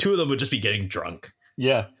the two of them would just be getting drunk.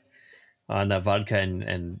 Yeah, on vodka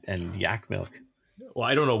and yak milk. Well,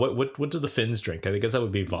 I don't know what do the Finns drink. I guess that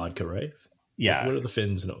would be vodka, right? Yeah. What do the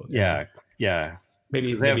Finns know? Yeah.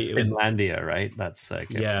 Maybe they have Finlandia, right? That's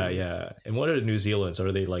yeah. And what are the New Zealanders?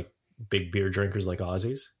 Are they like big beer drinkers like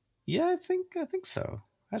Aussies? Yeah, I think so.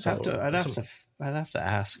 I'd have to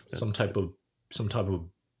ask. Some type of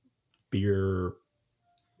beer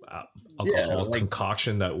alcohol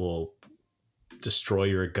concoction that will destroy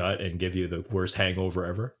your gut and give you the worst hangover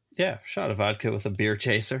ever. Yeah, shot of vodka with a beer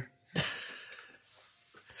chaser.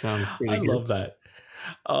 Sounds pretty good. I love that.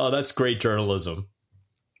 Oh, that's great journalism.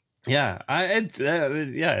 Yeah,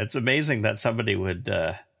 it's amazing that somebody would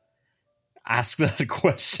ask that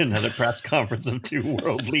question at a press conference of two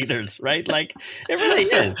world leaders, right? Like, it really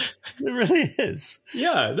is. It really is.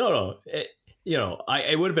 Yeah, no. It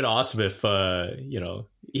would have been awesome if,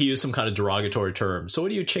 he used some kind of derogatory term. So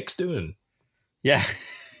what are you chicks doing? Yeah.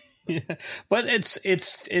 Yeah. But they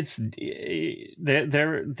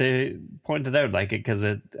pointed out like it because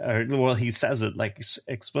he says it like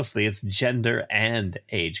explicitly, it's gender and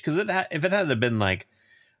age. Because if it had been like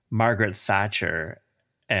Margaret Thatcher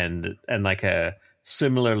and like a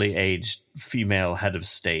similarly aged female head of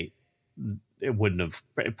state, it wouldn't have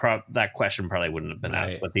that question probably wouldn't have been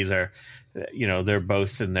asked. But these are, they're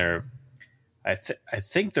both in their, I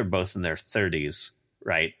think they're both in their 30s,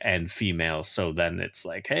 right, and female. So then it's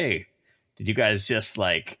like, hey, did you guys just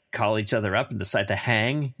like call each other up and decide to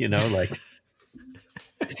hang? Like.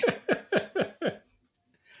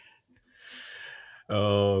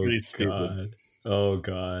 Oh, pretty stupid. God. Oh,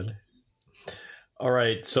 God. All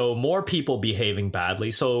right. So more people behaving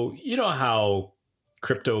badly. So you know how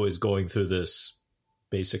crypto is going through this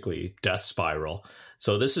basically death spiral.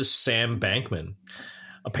 So this is Sam Bankman.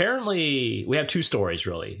 Apparently, we have two stories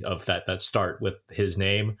really of that start with his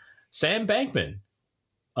name, Sam Bankman.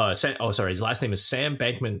 His last name is Sam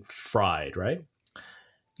Bankman-Fried, right?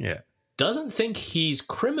 Yeah. Doesn't think he's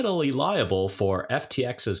criminally liable for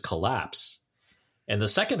FTX's collapse. And the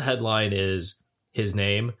second headline is his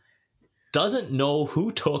name doesn't know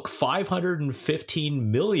who took $515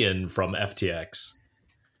 million from FTX.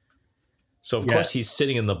 So of course he's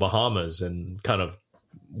sitting in the Bahamas and kind of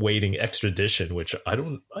waiting extradition, which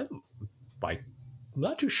I'm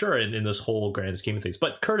not too sure in this whole grand scheme of things.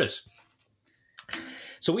 But Curtis,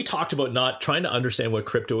 so we talked about not trying to understand what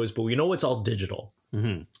crypto is, but we know it's all digital.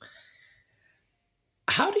 Mm-hmm.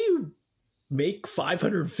 How do you make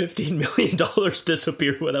 $515 million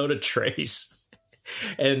disappear without a trace?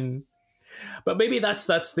 But maybe that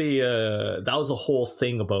was the whole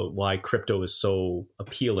thing about why crypto is so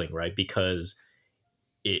appealing, right? Because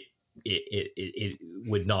it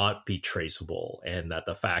would not be traceable, and that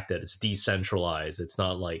the fact that it's decentralized, it's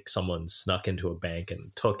not like someone snuck into a bank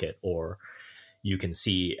and took it, or you can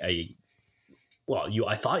see I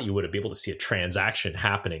thought you would be able to see a transaction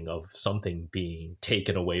happening of something being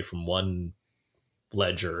taken away from one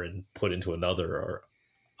ledger and put into another, or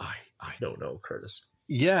I don't know, Curtis.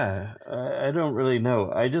 Yeah, I don't really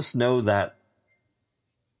know. I just know that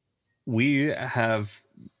we have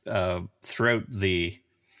throughout the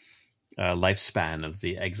lifespan of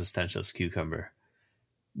the existentialist cucumber,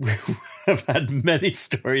 we have had many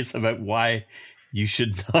stories about why you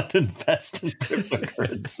should not invest in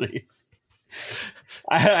cryptocurrency.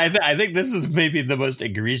 I think this is maybe the most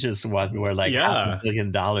egregious one where like $500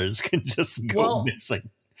 million can just go missing.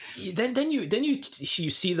 Then you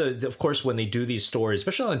see of course, when they do these stories,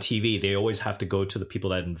 especially on TV, they always have to go to the people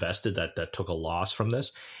that invested that took a loss from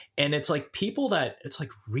this. And it's like people that it's like,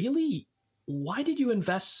 really, why did you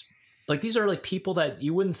invest? Like, these are like people that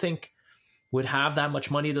you wouldn't think would have that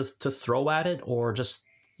much money to throw at it, or just,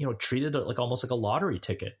 treat it like almost like a lottery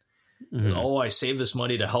ticket. Mm-hmm. Oh, I saved this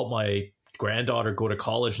money to help my granddaughter go to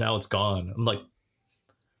college. Now it's gone. I'm like,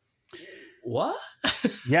 what?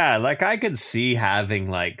 Yeah, like I could see having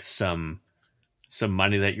like some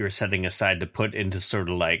money that you're setting aside to put into sort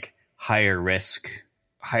of like higher risk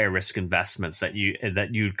investments that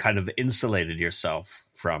you kind of insulated yourself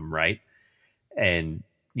from, right? And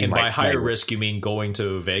by higher risk, you mean going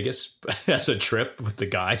to Vegas as a trip with the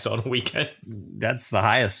guys on a weekend? That's the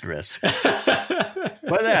highest risk.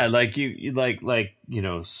 But yeah, like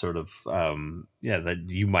you sort of that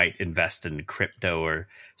you might invest in crypto or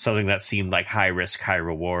something that seemed like high risk, high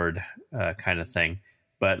reward kind of thing.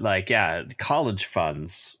 But like, yeah, college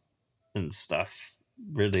funds and stuff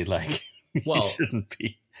really like shouldn't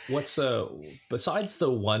be. What's besides the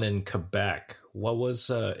one in Quebec? What was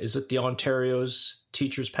is it the Ontario's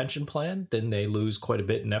teachers pension plan? Didn't they lose quite a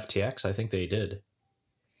bit in FTX? I think they did.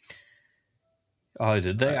 Oh,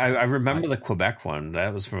 did they? I remember the Quebec one.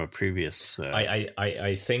 That was from a previous. I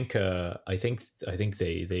think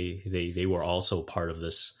they were also part of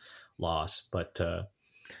this loss. But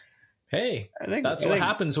hey, that's what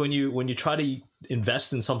happens when you try to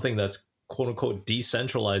invest in something that's quote unquote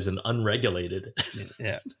decentralized and unregulated.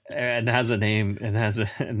 Yeah, and has a name and has a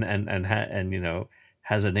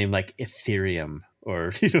has a name like Ethereum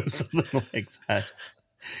or something like that.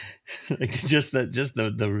 Like just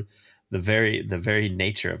the very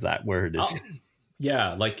nature of that word is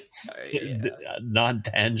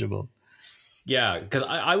non-tangible. Yeah, because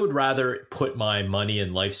I would rather put my money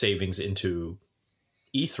and life savings into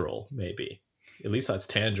Ethereal, maybe. At least that's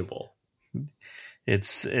tangible.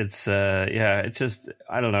 It's just,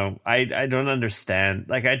 I don't know. I don't understand.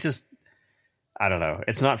 Like, I don't know.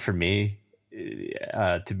 It's not for me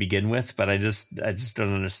to begin with, but I just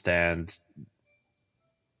don't understand,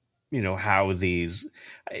 how these,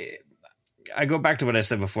 I go back to what I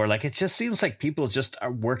said before. Like, it just seems like people just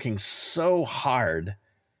are working so hard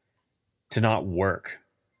to not work,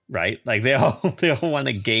 right? Like they all want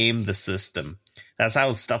to game the system. That's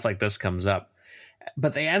how stuff like this comes up.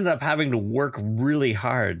 But they end up having to work really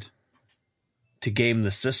hard to game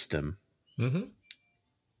the system. Mm-hmm.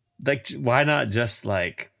 Like, why not just do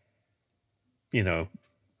like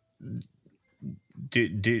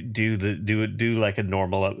a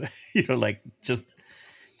normal, like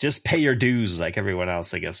just pay your dues like everyone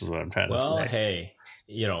else, I guess is what I'm trying to say. Well, hey,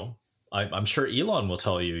 I'm sure Elon will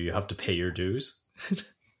tell you have to pay your dues.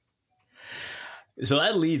 So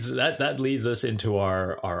that leads us into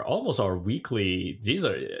our almost our weekly, these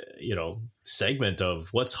are, segment of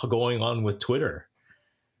what's going on with Twitter.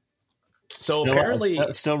 So apparently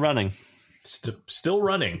still running. Still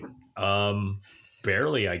running.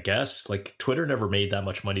 Barely, I guess. Like, Twitter never made that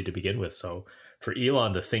much money to begin with. So for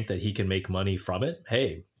Elon to think that he can make money from it,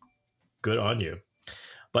 hey, good on you.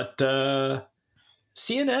 But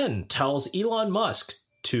CNN tells Elon Musk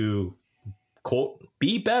to, quote,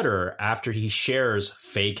 be better after he shares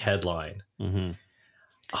fake headline. Mm-hmm.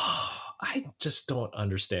 Oh, I just don't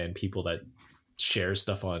understand people that share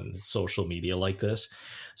stuff on social media like this.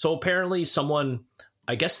 So apparently someone,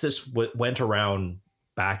 I guess this went around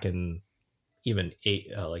back in even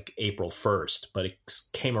April 1st, but it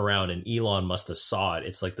came around and Elon must have saw it.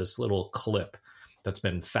 It's like this little clip that's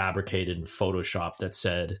been fabricated in Photoshop that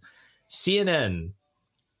said, CNN,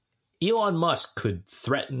 Elon Musk could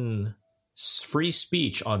threaten free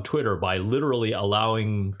speech on Twitter by literally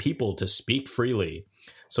allowing people to speak freely.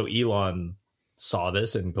 So Elon saw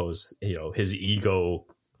this and goes, his ego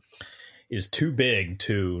is too big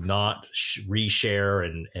to not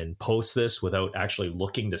reshare and post this without actually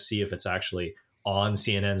looking to see if it's actually on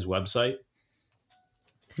CNN's website.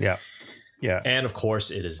 Yeah. Yeah. And of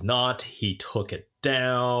course it is not. He took it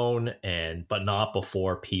down, but not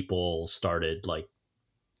before people started like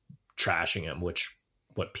trashing him, which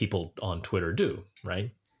what people on Twitter do,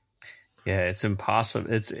 right? Yeah, it's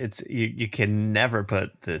impossible. It's you can never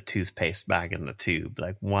put the toothpaste back in the tube.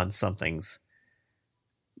 Like, once something's,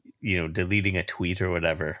 deleting a tweet or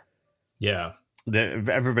whatever. Yeah.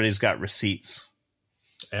 Everybody's got receipts.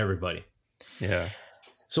 Everybody. Yeah.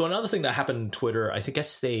 So another thing that happened on Twitter, I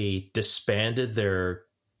guess they disbanded their,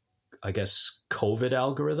 COVID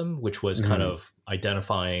algorithm, which was kind of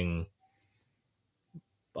identifying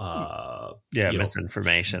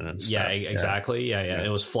misinformation and stuff. Yeah, exactly. Yeah. It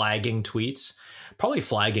was flagging tweets, probably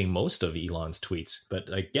flagging most of Elon's tweets, but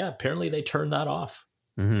apparently they turned that off.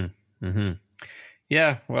 Mm-hmm. Mm-hmm.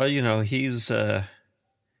 Yeah, well, he's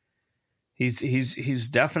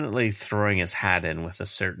definitely throwing his hat in with a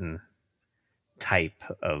certain type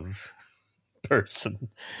of person.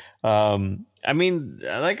 I mean,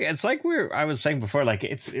 it's like I was saying before, like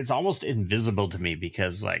it's almost invisible to me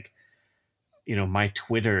because my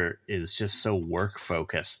Twitter is just so work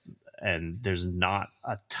focused and there's not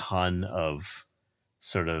a ton of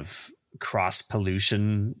sort of cross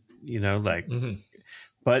pollution, Mm-hmm.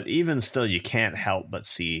 But even still, you can't help but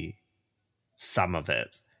see some of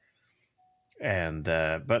it. And,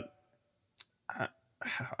 but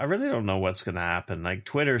I really don't know what's going to happen. Like,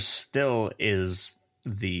 Twitter still is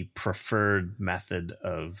the preferred method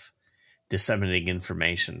of disseminating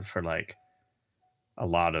information for a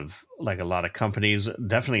lot of companies,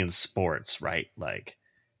 definitely in sports, right? Like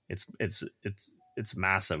it's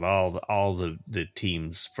massive. All the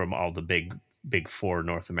teams from all the big four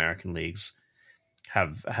North American leagues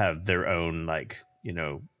have their own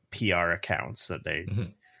PR accounts that they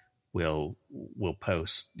will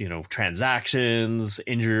post, transactions,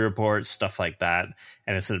 injury reports, stuff like that.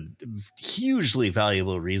 And it's a hugely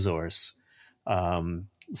valuable resource.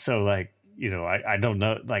 So I don't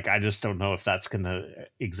know. I just don't know if that's going to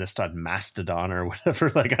exist on Mastodon or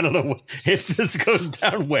whatever. I don't know if this goes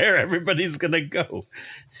down where everybody's going to go.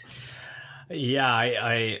 Yeah,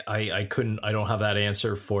 I couldn't. I don't have that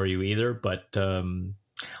answer for you either. But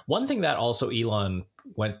one thing that also Elon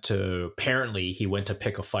apparently he went to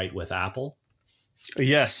pick a fight with Apple.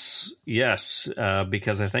 Yes,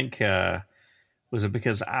 because I think was it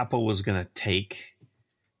because Apple was going to take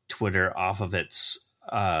Twitter off of its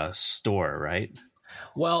store, right?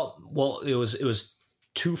 Well, it was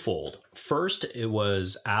twofold. First, it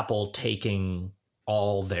was Apple taking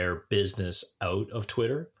all their business out of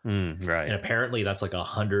Twitter, right? And apparently, that's like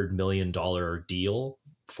 $100 million deal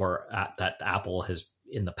for that Apple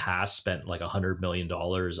in the past spent like $100 million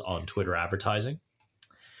on Twitter advertising.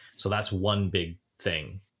 So that's one big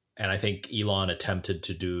thing. And I think Elon attempted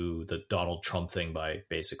to do the Donald Trump thing by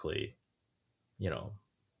basically,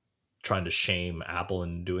 trying to shame Apple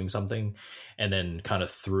in doing something, and then kind of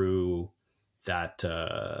threw that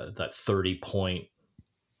 30-point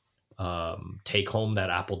take home that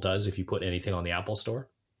Apple does if you put anything on the Apple Store.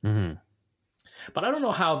 Mm-hmm. But I don't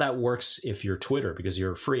know how that works if you're Twitter, because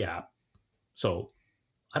you're a free app. So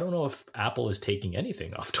I don't know if Apple is taking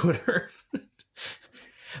anything off Twitter.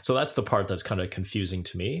 So that's the part that's kind of confusing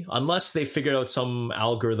to me, unless they figured out some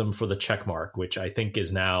algorithm for the check mark, which I think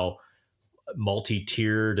is now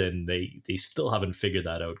multi-tiered, and they still haven't figured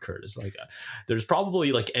that out, Curtis. Like, there's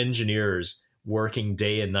probably like engineers working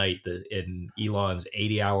day and night in Elon's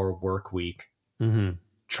 80-hour work week, Mm-hmm.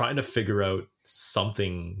 trying to figure out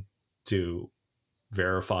something to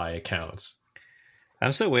verify accounts.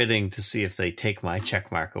 I'm still waiting to see if they take my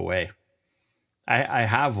check mark away. I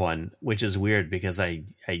have one, which is weird because I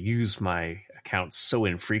use my account so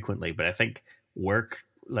infrequently, but I think work,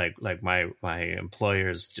 like my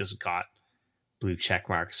employers just got blue check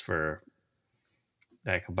marks for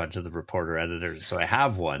like a bunch of the reporter editors. So I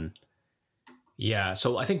have one. Yeah.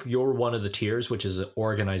 So I think you're one of the tiers, which is an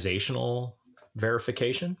organizational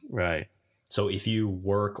verification. Right. So if you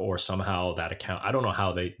work or somehow that account, I don't know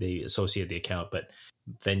how they associate the account, but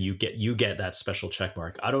then you get that special check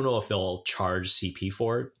mark. I don't know if they'll charge CP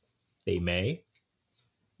for it. They may.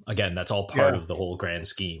 Again, that's all part of the whole grand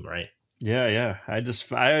scheme, right? Yeah. I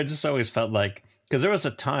just always felt like, because there was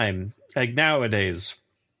a time, like nowadays,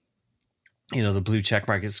 the blue check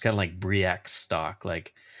mark is kind of like Briac stock,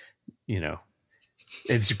 like,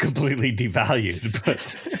 it's completely devalued.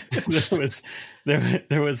 But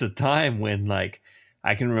there was a time when, like,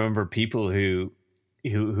 I can remember people who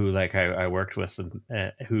like I worked with them,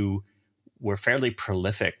 who were fairly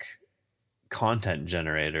prolific content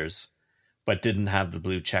generators, but didn't have the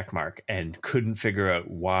blue check mark and couldn't figure out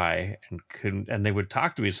why, and they would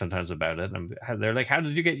talk to me sometimes about it. And they're like, "How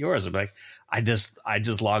did you get yours?" I'm like, I just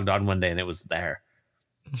logged on one day and it was there.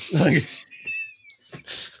 Like,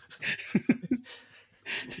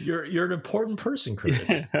 You're an important person, Chris.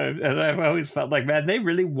 And I've always felt like, man, they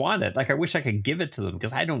really want it. Like, I wish I could give it to them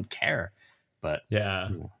because I don't care. But yeah.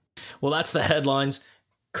 Well, that's the headlines.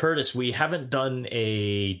 Curtis, we haven't done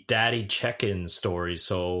a daddy check-in story.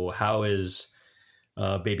 So how is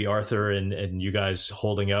baby Arthur and you guys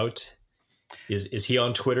holding out? Is he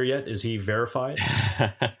on Twitter yet? Is he verified?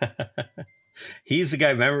 He's the guy.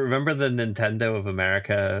 Remember the Nintendo of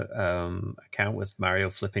America account with Mario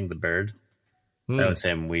flipping the bird? That was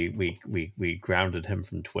him. We grounded him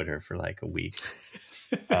from Twitter for like a week.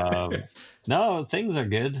 No, things are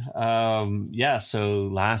good. So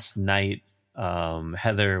last night,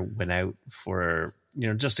 Heather went out for,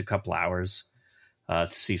 just a couple hours to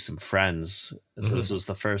see some friends. So this was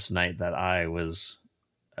the first night that I was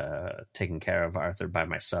taking care of Arthur by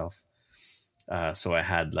myself. So I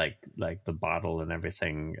had like the bottle and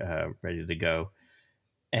everything ready to go.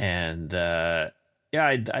 And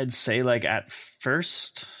I'd say, like, at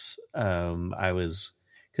first I was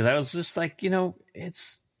just like,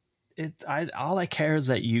 all I care is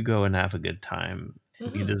that you go and have a good time.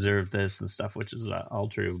 You deserve this and stuff, which is all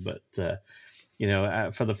true. But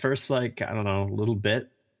for the first, like, I don't know, little bit,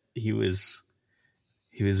 he was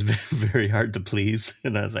very hard to please,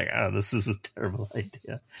 and I was like, oh, this is a terrible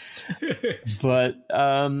idea. But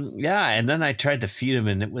and then I tried to feed him,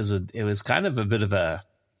 and it was kind of a bit of a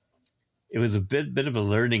bit of a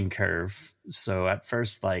learning curve. So at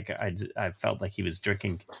first, like, I felt like he was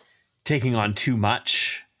taking on too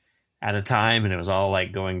much at a time, and it was all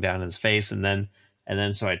like going down his face. And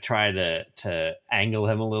then so I tried to angle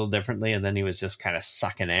him a little differently, and then he was just kind of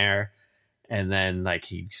sucking air. And then, like,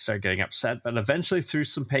 he started getting upset, but eventually, through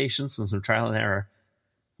some patience and some trial and error,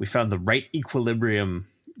 we found the right equilibrium,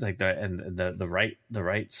 like the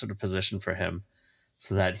right sort of position for him,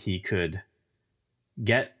 so that he could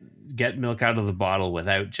get milk out of the bottle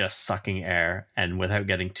without just sucking air and without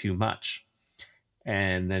getting too much.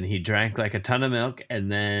 And then he drank like a ton of milk,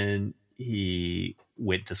 and then he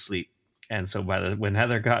went to sleep. And so when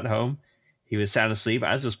Heather got home, he was sound asleep.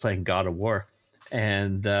 I was just playing God of War,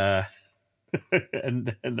 and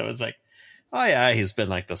and I was like, oh yeah, he's been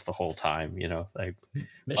like this the whole time, like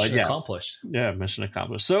mission accomplished. Yeah, mission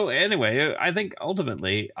accomplished. So anyway, I think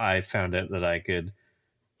ultimately I found out that I could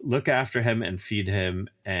look after him and feed him,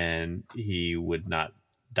 and he would not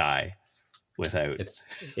die without.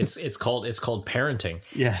 It's called parenting.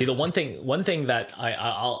 Yeah. See, the one thing that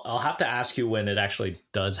I'll have to ask you when it actually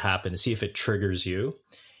does happen to see if it triggers you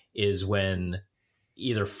is when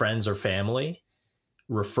either friends or family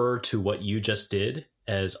refer to what you just did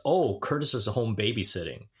as, oh, Curtis is home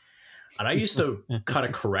babysitting. And I used to kind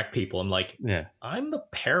of correct people. I'm like, Yeah. I'm the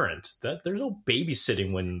parent. That there's no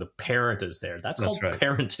babysitting when the parent is there. That's called right.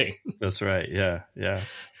 parenting. That's right. Yeah. Yeah.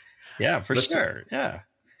 Yeah, for Listen, sure. Yeah.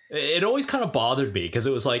 It always kind of bothered me because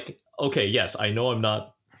it was like, okay, yes, I know I'm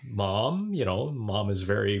not mom. You know, mom is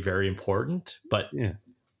very, very important, but Yeah.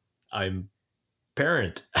 I'm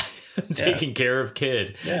parent. I'm taking care of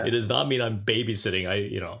kid. Yeah. It does not mean I'm babysitting.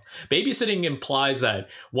 Babysitting implies that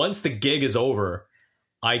once the gig is over,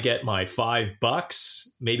 I get my $5,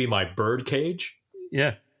 maybe my bird cage,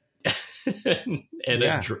 Yeah.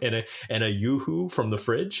 and a Yoo-hoo from the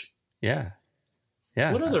fridge. Yeah.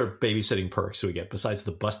 Yeah. What other babysitting perks do we get besides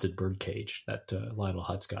the busted bird cage that Lionel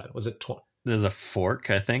Hutz got? Was it There's a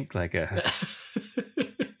fork, I think, like a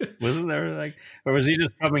wasn't there like, or was he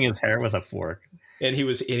just combing his hair with a fork? And he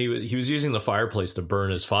was using the fireplace to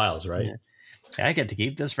burn his files, right? Yeah. I get to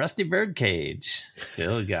keep this rusty bird cage.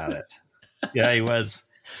 Still got it. Yeah, he was.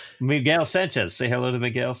 Miguel Sanchez. Say hello to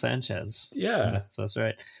Miguel Sanchez. Yeah, Yes, that's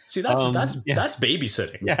right. see, that's yeah. that's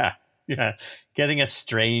babysitting. Yeah, yeah. Getting a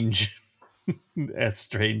strange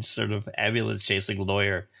sort of ambulance chasing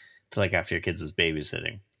lawyer to like after your kids is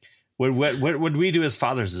babysitting. What we do as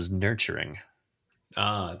fathers is nurturing.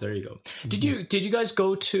 Ah, there you go. Did you guys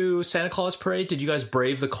go to Santa Claus parade? Did you guys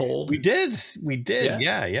brave the cold? We did.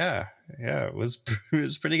 Yeah? Yeah. It was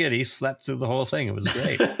pretty good. He slept through the whole thing. It was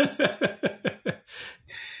great.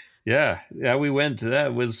 Yeah, we went.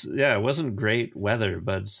 It wasn't great weather,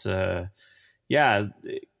 but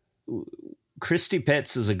Christie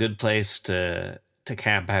Pitts is a good place to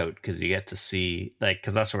camp out because you get to see, like,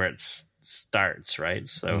 because that's where it starts, right?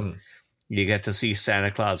 So you get to see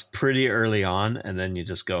Santa Claus pretty early on, and then you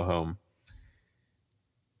just go home.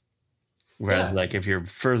 Whereas, like, if you're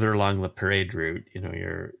further along the parade route, I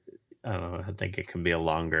don't know, I think it can be a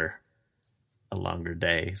longer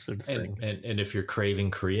day sort of thing. And if you're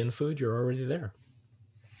craving Korean food, you're already there.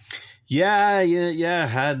 Yeah.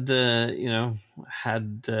 Had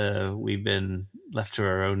we been left to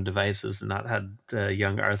our own devices and not had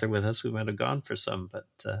young Arthur with us, we might have gone for some, but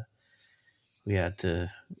we had to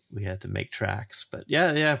make tracks. But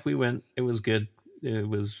yeah, if we went, it was good. It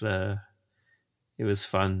was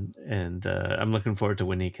fun, and I'm looking forward to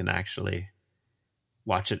when he can actually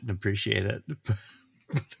watch it and appreciate it. But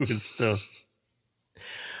it's still.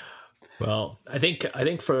 Well, I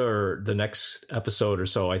think for the next episode or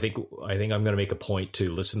so, I think I'm going to make a point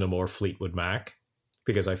to listen to more Fleetwood Mac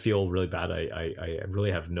because I feel really bad. I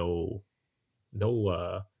really have no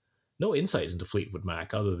insight into Fleetwood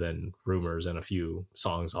Mac other than rumors and a few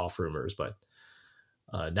songs off rumors. But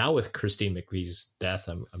now with Christine McVie's death,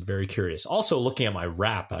 I'm very curious. Also, looking at my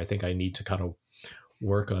rap, I think I need to kind of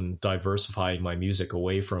work on diversifying my music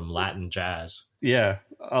away from Latin jazz. Yeah,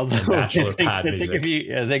 although I think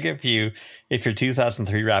if your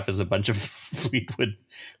 2003 rap is a bunch of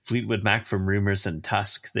Fleetwood Mac from Rumors and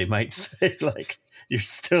Tusk, they might say like you're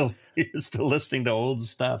still listening to old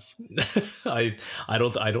stuff. I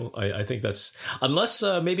think that's unless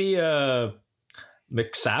maybe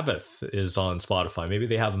McSabbath is on Spotify. Maybe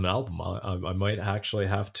they have an album. I might actually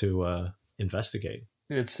have to investigate.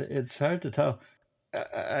 It's hard to tell.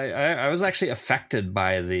 I was actually affected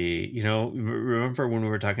by the, remember when we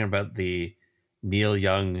were talking about the Neil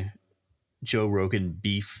Young, Joe Rogan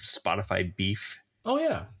beef, Spotify beef? Oh,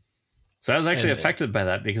 yeah. So I was actually affected by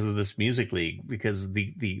that because of this Music League, because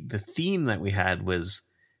the theme that we had was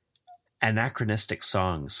anachronistic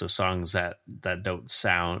songs. So songs that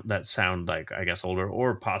sound like, I guess, older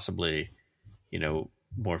or possibly,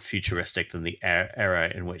 more futuristic than the era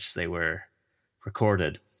in which they were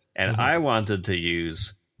recorded. And I wanted to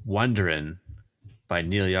use Wonderin' by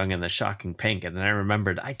Neil Young and the Shocking Pink. And then I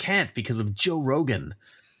remembered I can't because of Joe Rogan.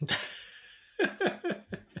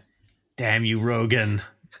 Damn you, Rogan.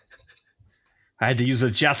 I had to use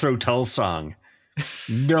a Jethro Tull song.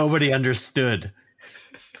 Nobody understood.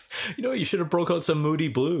 You should have broke out some Moody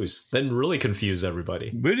Blues. Then really confuse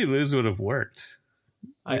everybody. Moody Blues would have worked.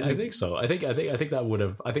 I think so. I think that would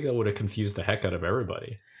have confused the heck out of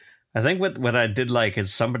everybody. I think what I did like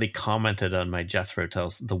is somebody commented on my Jethro Tull,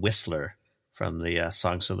 The Whistler, from the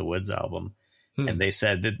Songs from the Woods album, and they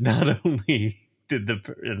said that not only did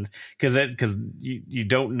because you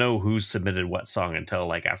don't know who submitted what song until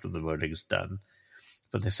like after the voting's done,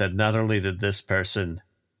 but they said not only did this person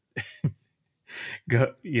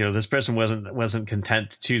go, this person wasn't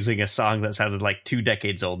content choosing a song that sounded like 2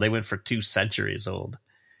 decades old. They went for 2 centuries old.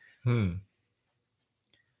 So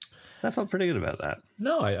I felt pretty good about that.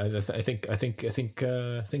 No, I think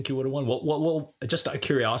you would have won. Well, just out of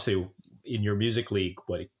curiosity, in your Music League,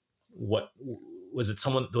 what was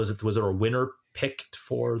it a winner picked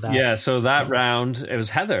for that? Yeah, so that round, it was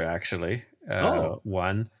Heather actually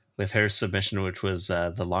won with her submission, which was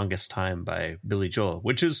The Longest Time by Billy Joel,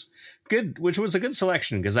 which was a good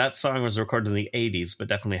selection because that song was recorded in the 80s, but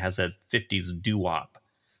definitely has a 50s doo-wop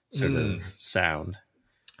sort of sound.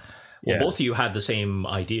 Well, both of you had the same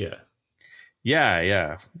idea.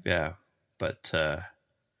 Yeah. But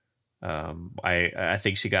I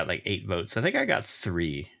think she got like 8 votes. I think I got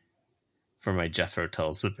 3 for my Jethro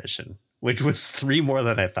Tull submission, which was 3 more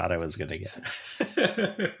than I thought I was going to get.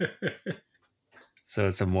 So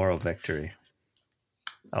it's a moral victory.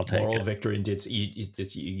 I'll take moral it. victory, and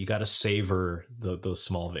you got to savor those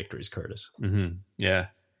small victories, Curtis. Mm-hmm. Yeah.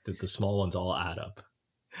 The small ones all add up.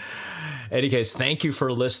 In any case, thank you for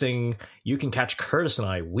listening. You can catch Curtis and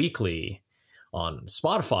I weekly on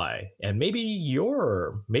Spotify, and maybe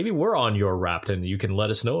we're on your Wrapped, and you can let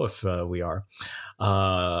us know if we are.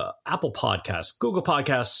 Apple Podcasts, Google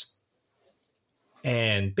Podcasts,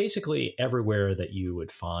 and basically everywhere that you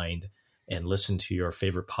would find and listen to your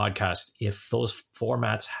favorite podcast. If those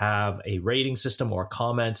formats have a rating system or a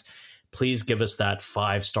comment, please give us that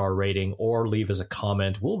 5-star rating or leave us a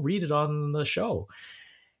comment. We'll read it on the show.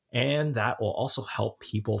 And that will also help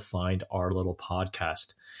people find our little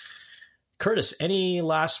podcast. Curtis, any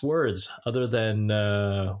last words other than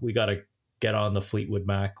we got to get on the Fleetwood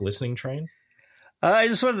Mac listening train? I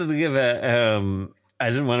just wanted to give I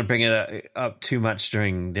didn't want to bring it up too much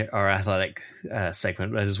during our athletic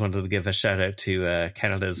segment, but I just wanted to give a shout out to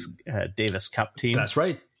Canada's Davis Cup team. That's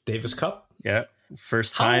right. Davis Cup. Yeah.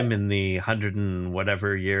 First time in the 100 and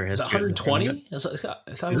whatever year history. 120? I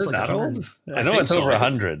thought it was like that 100. old? I know it's over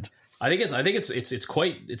 100. I think it's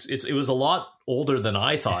quite it was a lot older than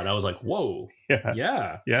I thought. I was like, whoa.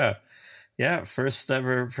 Yeah. First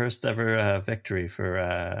ever victory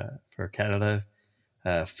for Canada.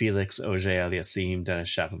 Felix Auger-Aliassime, Denis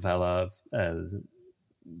Shapovalov,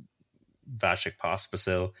 Vasek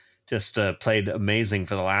Pospisil just played amazing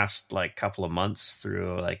for the last like couple of months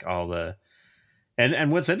through like all the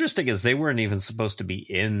and what's interesting is they weren't even supposed to be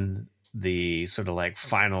in the sort of like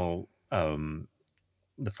final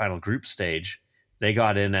the final group stage. They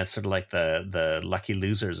got in as sort of like the lucky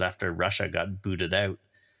losers after Russia got booted out.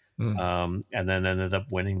 And then ended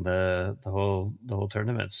up winning the whole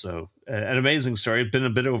tournament. So an amazing story. It's been a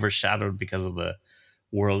bit overshadowed because of the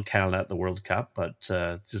Canada at the World Cup, but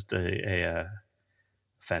just a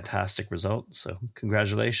fantastic result. So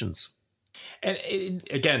congratulations. And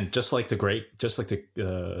again, just like the Grey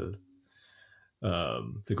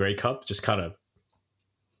Cup, just kind of.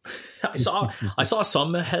 I saw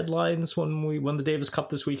some headlines when we won the Davis Cup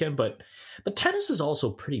this weekend, but tennis is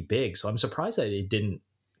also pretty big, so I'm surprised that it didn't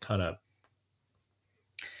kind of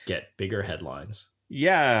get bigger headlines.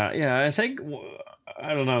 Yeah. I think,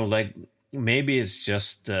 I don't know, like maybe it's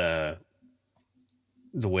just the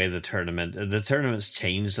way the tournament's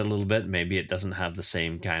changed a little bit. Maybe it doesn't have the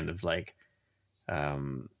same kind of like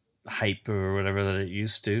hype or whatever that it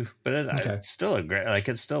used to, but it's still a great, like,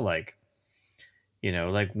 it's still like, you know,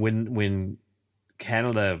 like when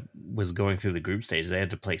Canada was going through the group stage, they had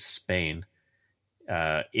to play Spain.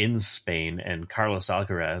 In Spain, and Carlos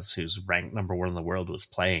Alcaraz, who's ranked number 1 in the world, was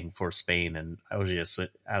playing for Spain, and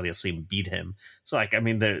Auger-Aliassime beat him. So, like, I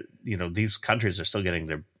mean, these countries are still getting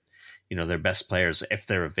their best players if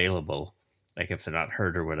they're available, like if they're not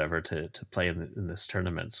hurt or whatever, to play in this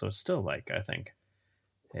tournament. So it's still like, I think,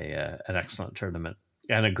 an excellent tournament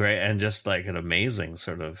and just like an amazing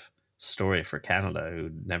sort of story for Canada, who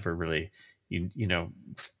never really,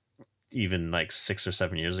 even like 6 or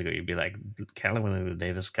 7 years ago, you'd be like, Canada winning the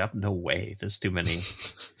Davis Cup? No way. There's too many,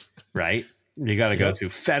 right? You got to go through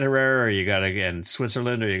Federer, or you got to in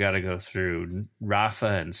Switzerland, or you got to go through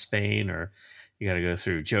Rafa in Spain, or you got to go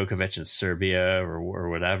through Djokovic in Serbia, or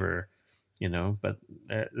whatever, But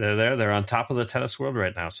they're on top of the tennis world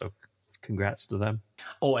right now. So congrats to them.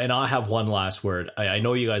 Oh, and I have one last word. I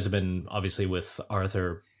know you guys have been, obviously, with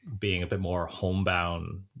Arthur being a bit more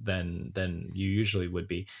homebound than you usually would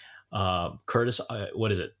be. Curtis,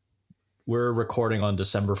 what is it? We're recording on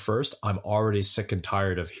December 1st. I'm already sick and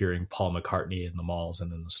tired of hearing Paul McCartney in the malls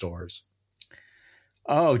and in the stores.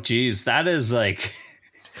 Oh, geez. That is like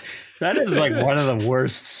one of the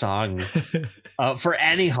worst songs for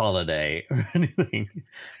any holiday or anything.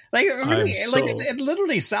 Like, really, it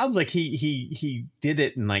literally sounds like he did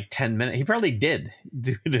it in like 10 minutes. He probably did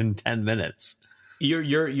do it in 10 minutes.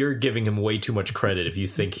 You're giving him way too much credit if you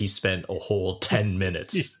think he spent a whole 10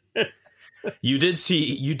 minutes. You did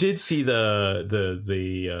see the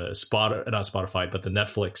not Spotify, but the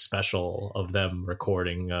Netflix special of them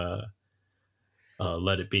recording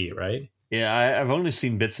Let It Be, right? Yeah, I've only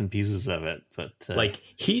seen bits and pieces of it, but like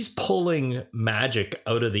he's pulling magic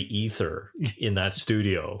out of the ether in that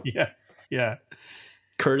studio. Yeah.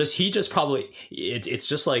 Curtis, he just probably it's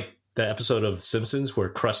just like the episode of Simpsons where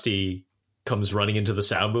Krusty comes running into the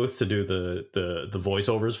sound booth to do the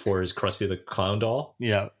voiceovers for his Krusty the Clown doll.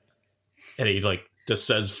 Yeah, and he like just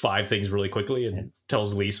says 5 things really quickly and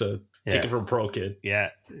tells Lisa, take it from Pro Kid.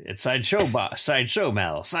 Yeah, it's sideshow Mel.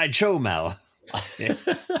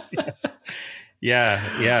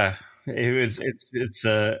 Yeah. It's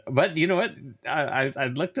but you know what?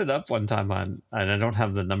 I looked it up one time and I don't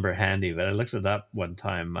have the number handy, but I looked it up one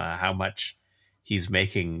time how much he's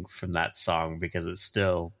making from that song, because it's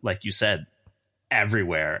still, like you said,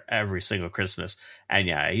 everywhere, every single Christmas. And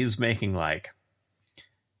yeah, he's making like,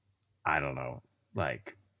 I don't know,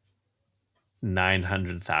 like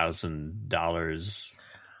 $900,000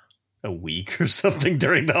 a week or something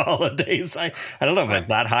during the holidays. I don't know if it's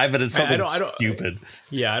that high, but it's something stupid.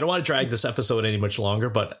 Yeah, I don't want to drag this episode any much longer,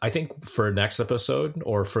 but I think for next episode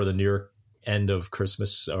or for the near end of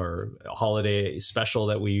Christmas or holiday special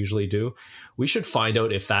that we usually do, we should find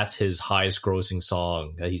out if that's his highest grossing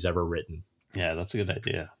song that he's ever written. Yeah, that's a good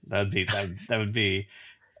idea. That would be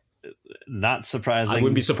not surprising. I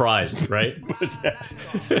wouldn't be surprised, right?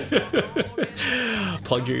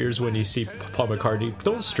 Plug your ears when you see Paul McCartney.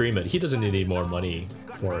 Don't stream it. He doesn't need any more money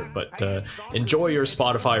for it. But enjoy your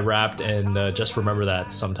Spotify Wrapped, and just remember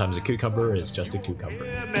that sometimes a cucumber is just a cucumber.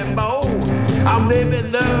 I'm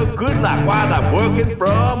living the good life while I'm working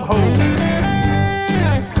from home.